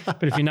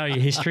 but if you know your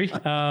history,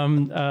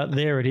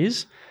 there it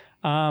is.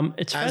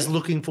 It's as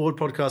Looking Forward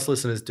podcast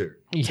listeners do.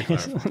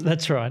 Yes,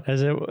 that's right,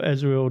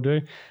 as we all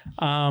do.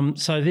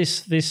 So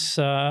this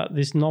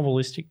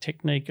novelistic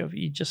technique of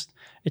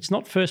it's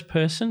not first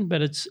person,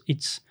 but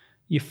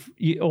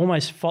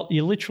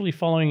you're literally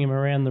following him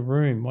around the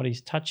room, what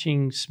he's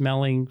touching,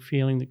 smelling,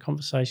 feeling, the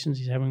conversations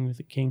he's having with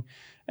the king.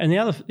 And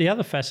the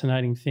other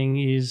fascinating thing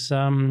is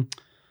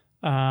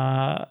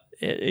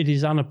it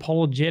is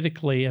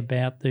unapologetically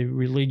about the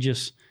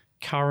religious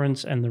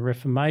currents and the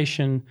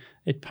Reformation.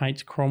 It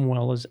paints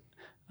Cromwell as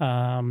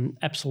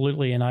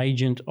absolutely an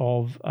agent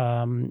of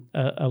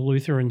a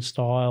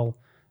Lutheran-style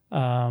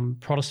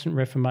Protestant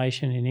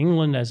Reformation in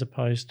England, as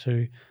opposed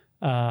to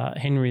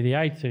Henry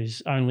VIII,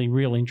 whose only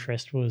real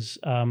interest was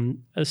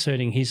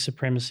asserting his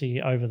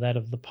supremacy over that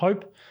of the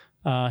Pope.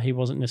 He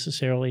wasn't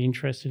necessarily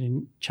interested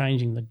in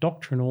changing the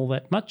doctrine all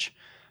that much.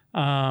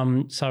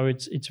 So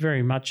it's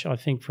very much, I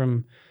think,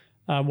 from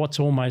what's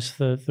almost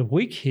the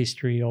weak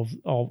history of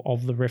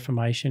the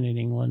Reformation in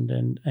England,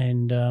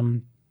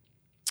 and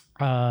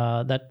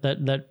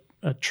that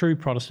a true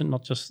Protestant,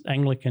 not just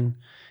Anglican,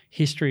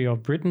 history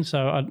of Britain.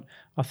 So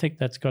I think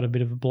that's got a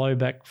bit of a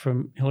blowback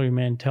from Hilary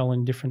Mantel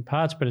in different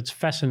parts, but it's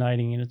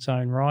fascinating in its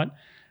own right.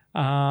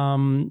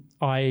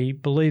 I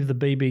believe the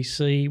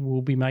BBC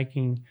will be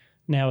making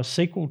now a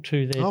sequel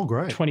to their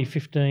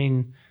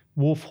 2015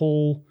 Wolf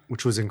Hall,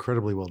 which was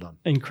incredibly well done.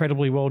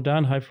 Incredibly well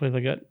done. Hopefully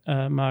they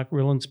got Mark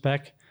Rylance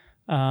back.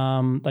 They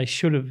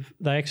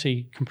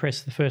actually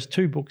compressed the first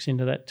 2 books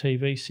into that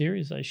TV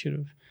series. They should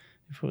have,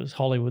 if it was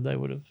Hollywood, they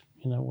would have,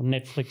 or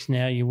Netflix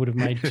now, you would have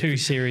made 2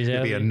 series out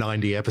of it. It'd be a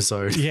 90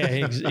 episode. Yeah,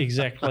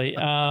 exactly.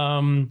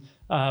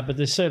 But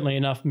there's certainly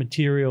enough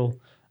material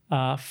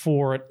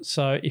for it.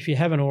 So if you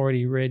haven't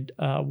already read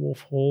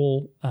Wolf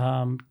Hall,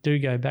 do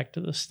go back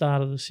to the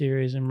start of the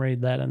series and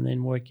read that, and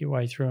then work your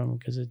way through them,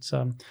 because it's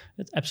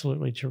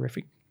absolutely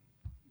terrific.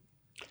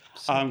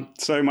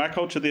 So my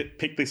culture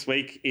pick this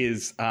week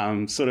is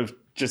sort of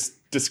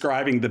just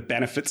describing the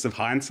benefits of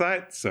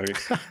hindsight. So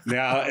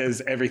now,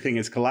 as everything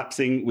is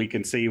collapsing, we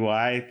can see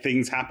why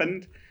things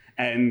happened.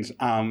 And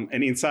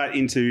an insight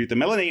into the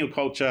millennial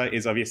culture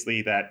is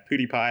obviously that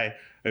PewDiePie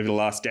over the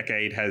last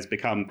decade has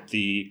become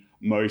the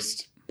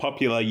most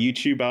popular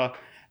YouTuber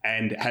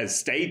and has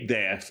stayed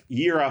there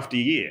year after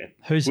year.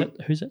 Who's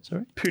that?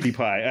 Sorry?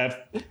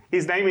 PewDiePie.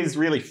 His name is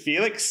really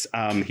Felix.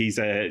 He's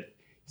a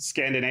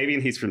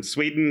Scandinavian. He's from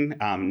Sweden,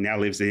 now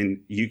lives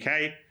in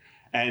UK.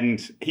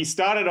 And he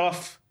started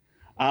off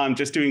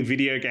just doing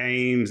video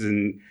games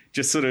and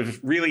just sort of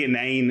really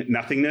inane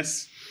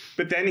nothingness.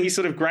 But then he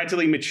sort of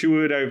gradually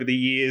matured over the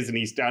years, and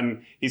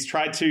he's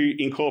tried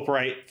to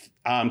incorporate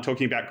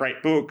talking about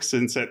great books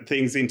and certain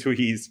things into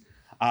his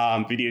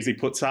videos he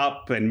puts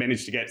up, and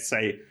managed to get,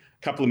 say,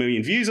 a couple of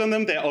million views on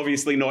them. They're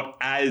obviously not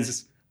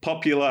as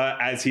popular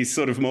as his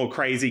sort of more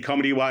crazy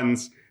comedy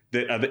ones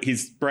that are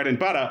his bread and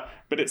butter,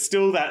 but it's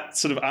still that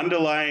sort of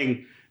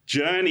underlying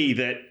journey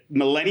that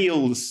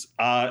millennials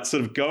are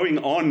sort of going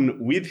on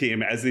with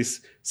him, as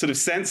this sort of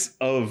sense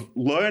of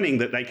learning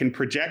that they can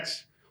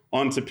project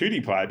onto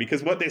PewDiePie,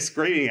 because what they're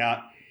screaming out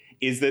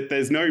is that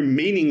there's no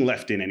meaning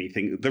left in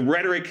anything. The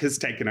rhetoric has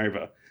taken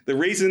over. The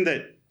reason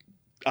that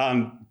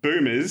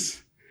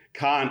boomers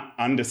can't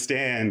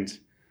understand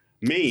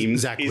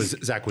memes.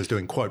 Zach was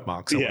doing quote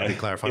marks. I wanted to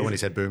clarify when he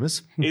said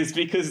boomers. Is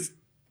because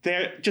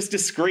they're just a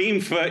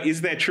scream for, is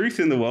there truth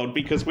in the world?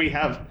 Because we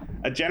have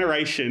a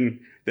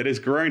generation that has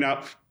grown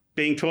up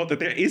being taught that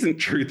there isn't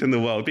truth in the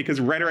world, because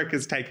rhetoric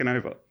has taken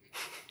over.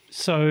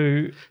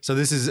 So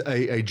this is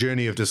a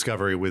journey of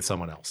discovery with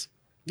someone else.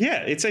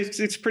 Yeah,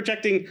 it's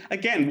projecting,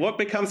 again, what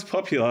becomes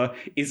popular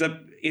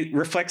it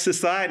reflects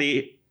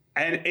society,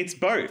 and it's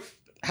both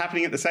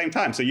happening at the same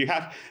time. So you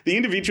have, the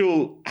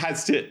individual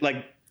has to,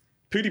 like,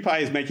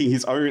 PewDiePie is making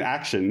his own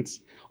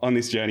actions on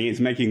this journey,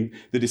 is making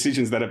the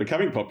decisions that are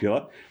becoming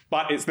popular,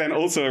 but it's then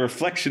also a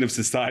reflection of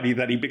society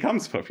that he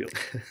becomes popular.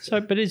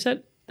 So, but is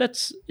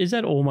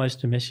that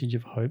almost a message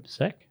of hope,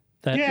 Zach?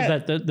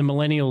 That the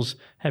millennials,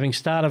 having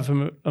started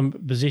from a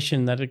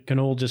position that it can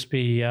all just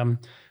be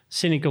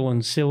cynical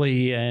and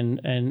silly and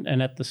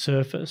at the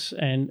surface,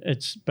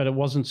 but it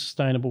wasn't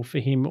sustainable for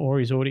him or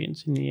his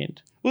audience in the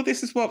end. Well,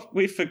 this is what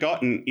we've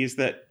forgotten, is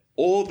that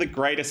all the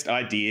greatest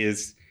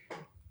ideas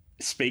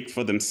speak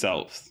for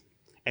themselves.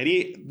 And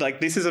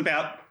this is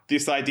about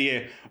this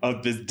idea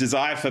of the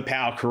desire for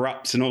power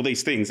corrupts and all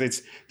these things.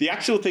 It's the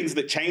actual things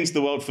that change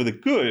the world for the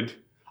good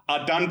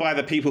are done by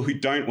the people who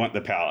don't want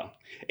the power.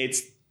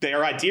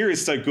 Their idea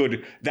is so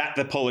good that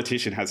the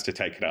politician has to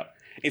take it up.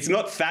 It's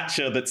not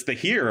Thatcher that's the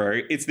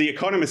hero. It's the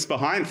economists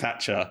behind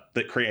Thatcher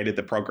that created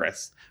the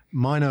progress.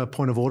 Minor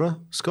point of order,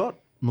 Scott.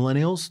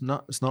 Millennials,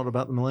 no, it's not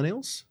about the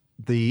millennials.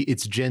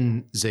 It's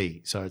Gen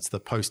Z, so it's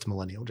the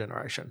post-millennial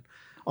generation.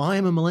 I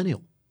am a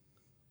millennial.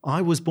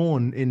 I was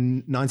born in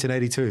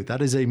 1982.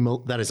 That is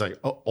a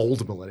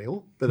old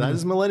millennial, but that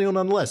is millennial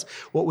nonetheless.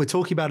 What we're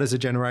talking about is a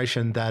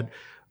generation that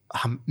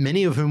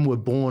many of whom were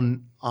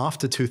born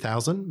after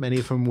 2000. Many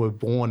of whom were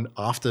born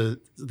after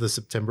the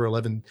September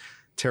 11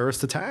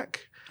 terrorist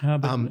attack.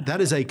 That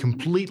is a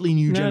completely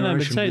new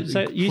generation.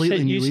 No, but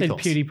you said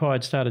PewDiePie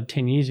had started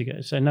 10 years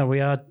ago. So no, we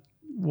are.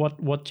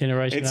 What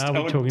generation are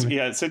we talking about?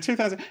 Yeah, so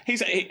 2000.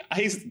 He's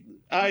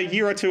a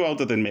year or two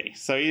older than me.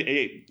 So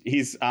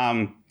he's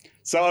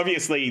so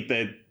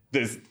obviously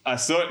there's a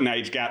certain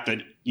age gap that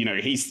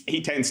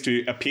he tends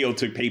to appeal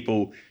to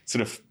people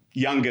sort of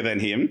younger than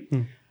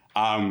him.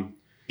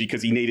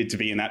 Because he needed to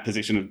be in that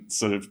position of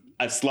sort of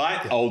a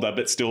slight older,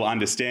 but still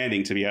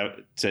understanding to be able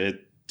to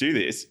do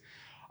this.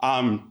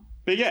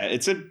 But yeah,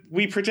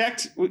 we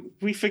project,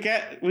 we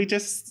forget,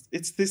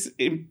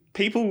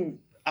 people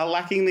are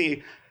lacking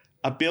the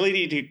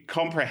ability to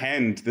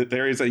comprehend that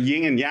there is a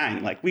yin and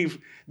yang. Like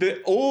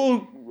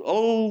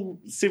all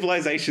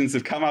civilizations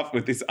have come up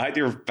with this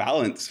idea of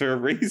balance for a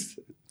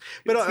reason.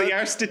 But it's the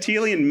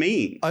Aristotelian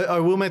mean. I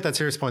will make that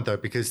serious point though,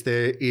 because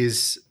there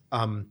is,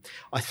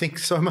 I think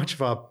so much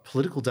of our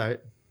political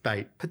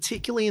debate,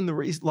 particularly in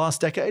the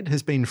last decade,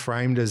 has been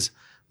framed as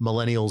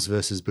millennials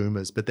versus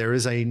boomers, but there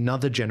is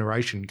another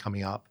generation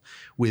coming up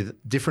with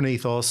different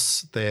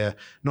ethos. They're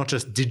not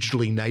just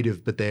digitally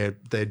native, but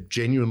they're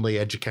genuinely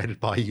educated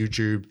by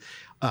YouTube.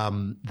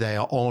 They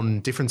are on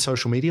different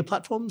social media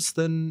platforms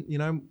than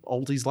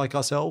oldies like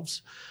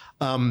ourselves.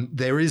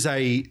 There is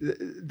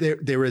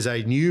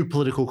a new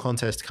political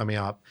contest coming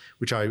up,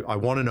 which I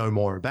want to know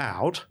more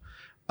about.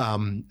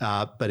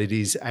 But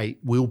it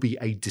will be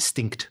a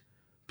distinct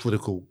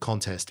political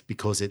contest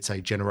because it's a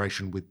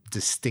generation with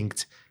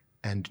distinct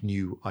and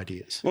new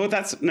ideas. Well,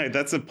 that's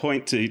a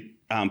point to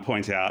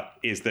point out,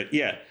 is that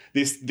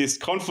this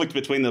conflict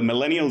between the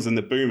millennials and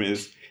the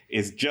boomers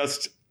is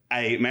just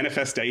a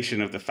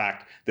manifestation of the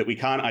fact that we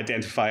can't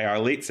identify our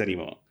elites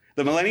anymore.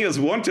 The millennials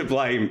want to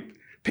blame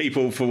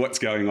people for what's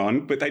going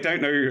on, but they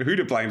don't know who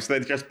to blame, so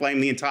they just blame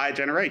the entire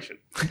generation.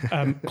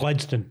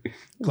 Gladstone.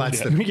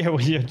 Gladstone.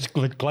 It's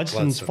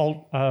Gladstone's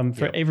fault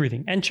for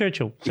everything. And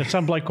Churchill. So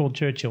some bloke called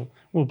Churchill.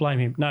 We'll blame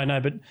him. No,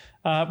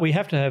 but we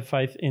have to have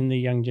faith in the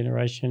young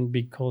generation,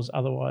 because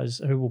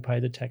otherwise who will pay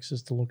the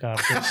taxes to look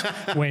after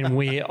us when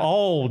we're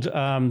old?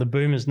 The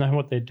boomers know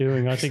what they're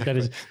doing. I think that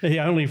is the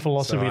only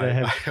philosophy they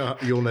have.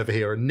 You'll never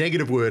hear a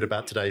negative word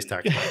about today's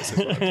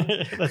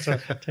taxpayers. That's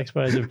right,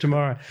 taxpayers of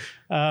tomorrow.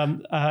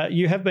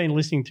 You have been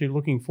listening to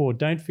Looking Forward.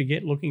 Don't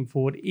forget, Looking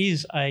Forward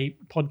is a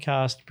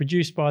podcast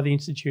produced by the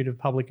Institute of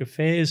Public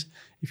Affairs.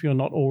 If you're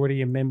not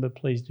already a member,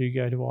 please do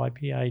go to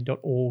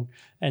ipa.org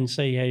and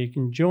see how you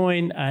can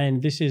join.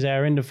 And this is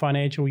our end of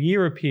financial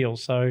year appeal.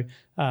 So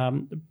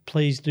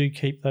please do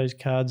keep those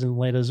cards and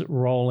letters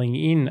rolling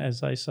in,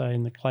 as they say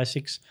in the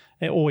classics,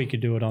 or you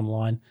could do it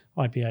online,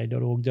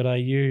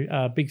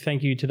 ipa.org.au. Big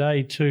thank you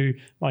today to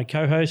my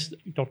co-host,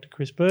 Dr.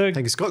 Chris Berg.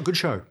 Thank you, Scott. Good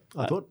show,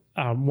 I thought.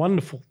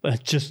 Wonderful.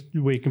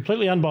 We're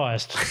completely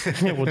unbiased.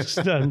 We'll just,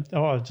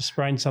 I just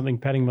sprained something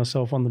patting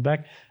myself on the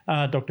back.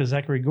 Dr.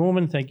 Zachary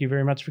Gorman, thank you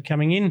very much for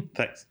coming in.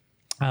 Thanks.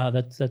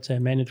 That's our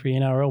mandatory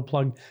NRL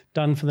plug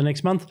done for the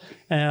next month.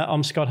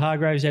 I'm Scott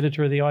Hargraves,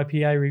 editor of the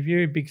IPA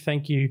Review. Big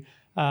thank you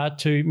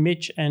to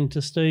Mitch and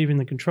to Steve in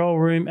the control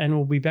room, and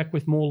we'll be back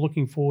with more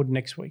Looking Forward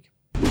next week.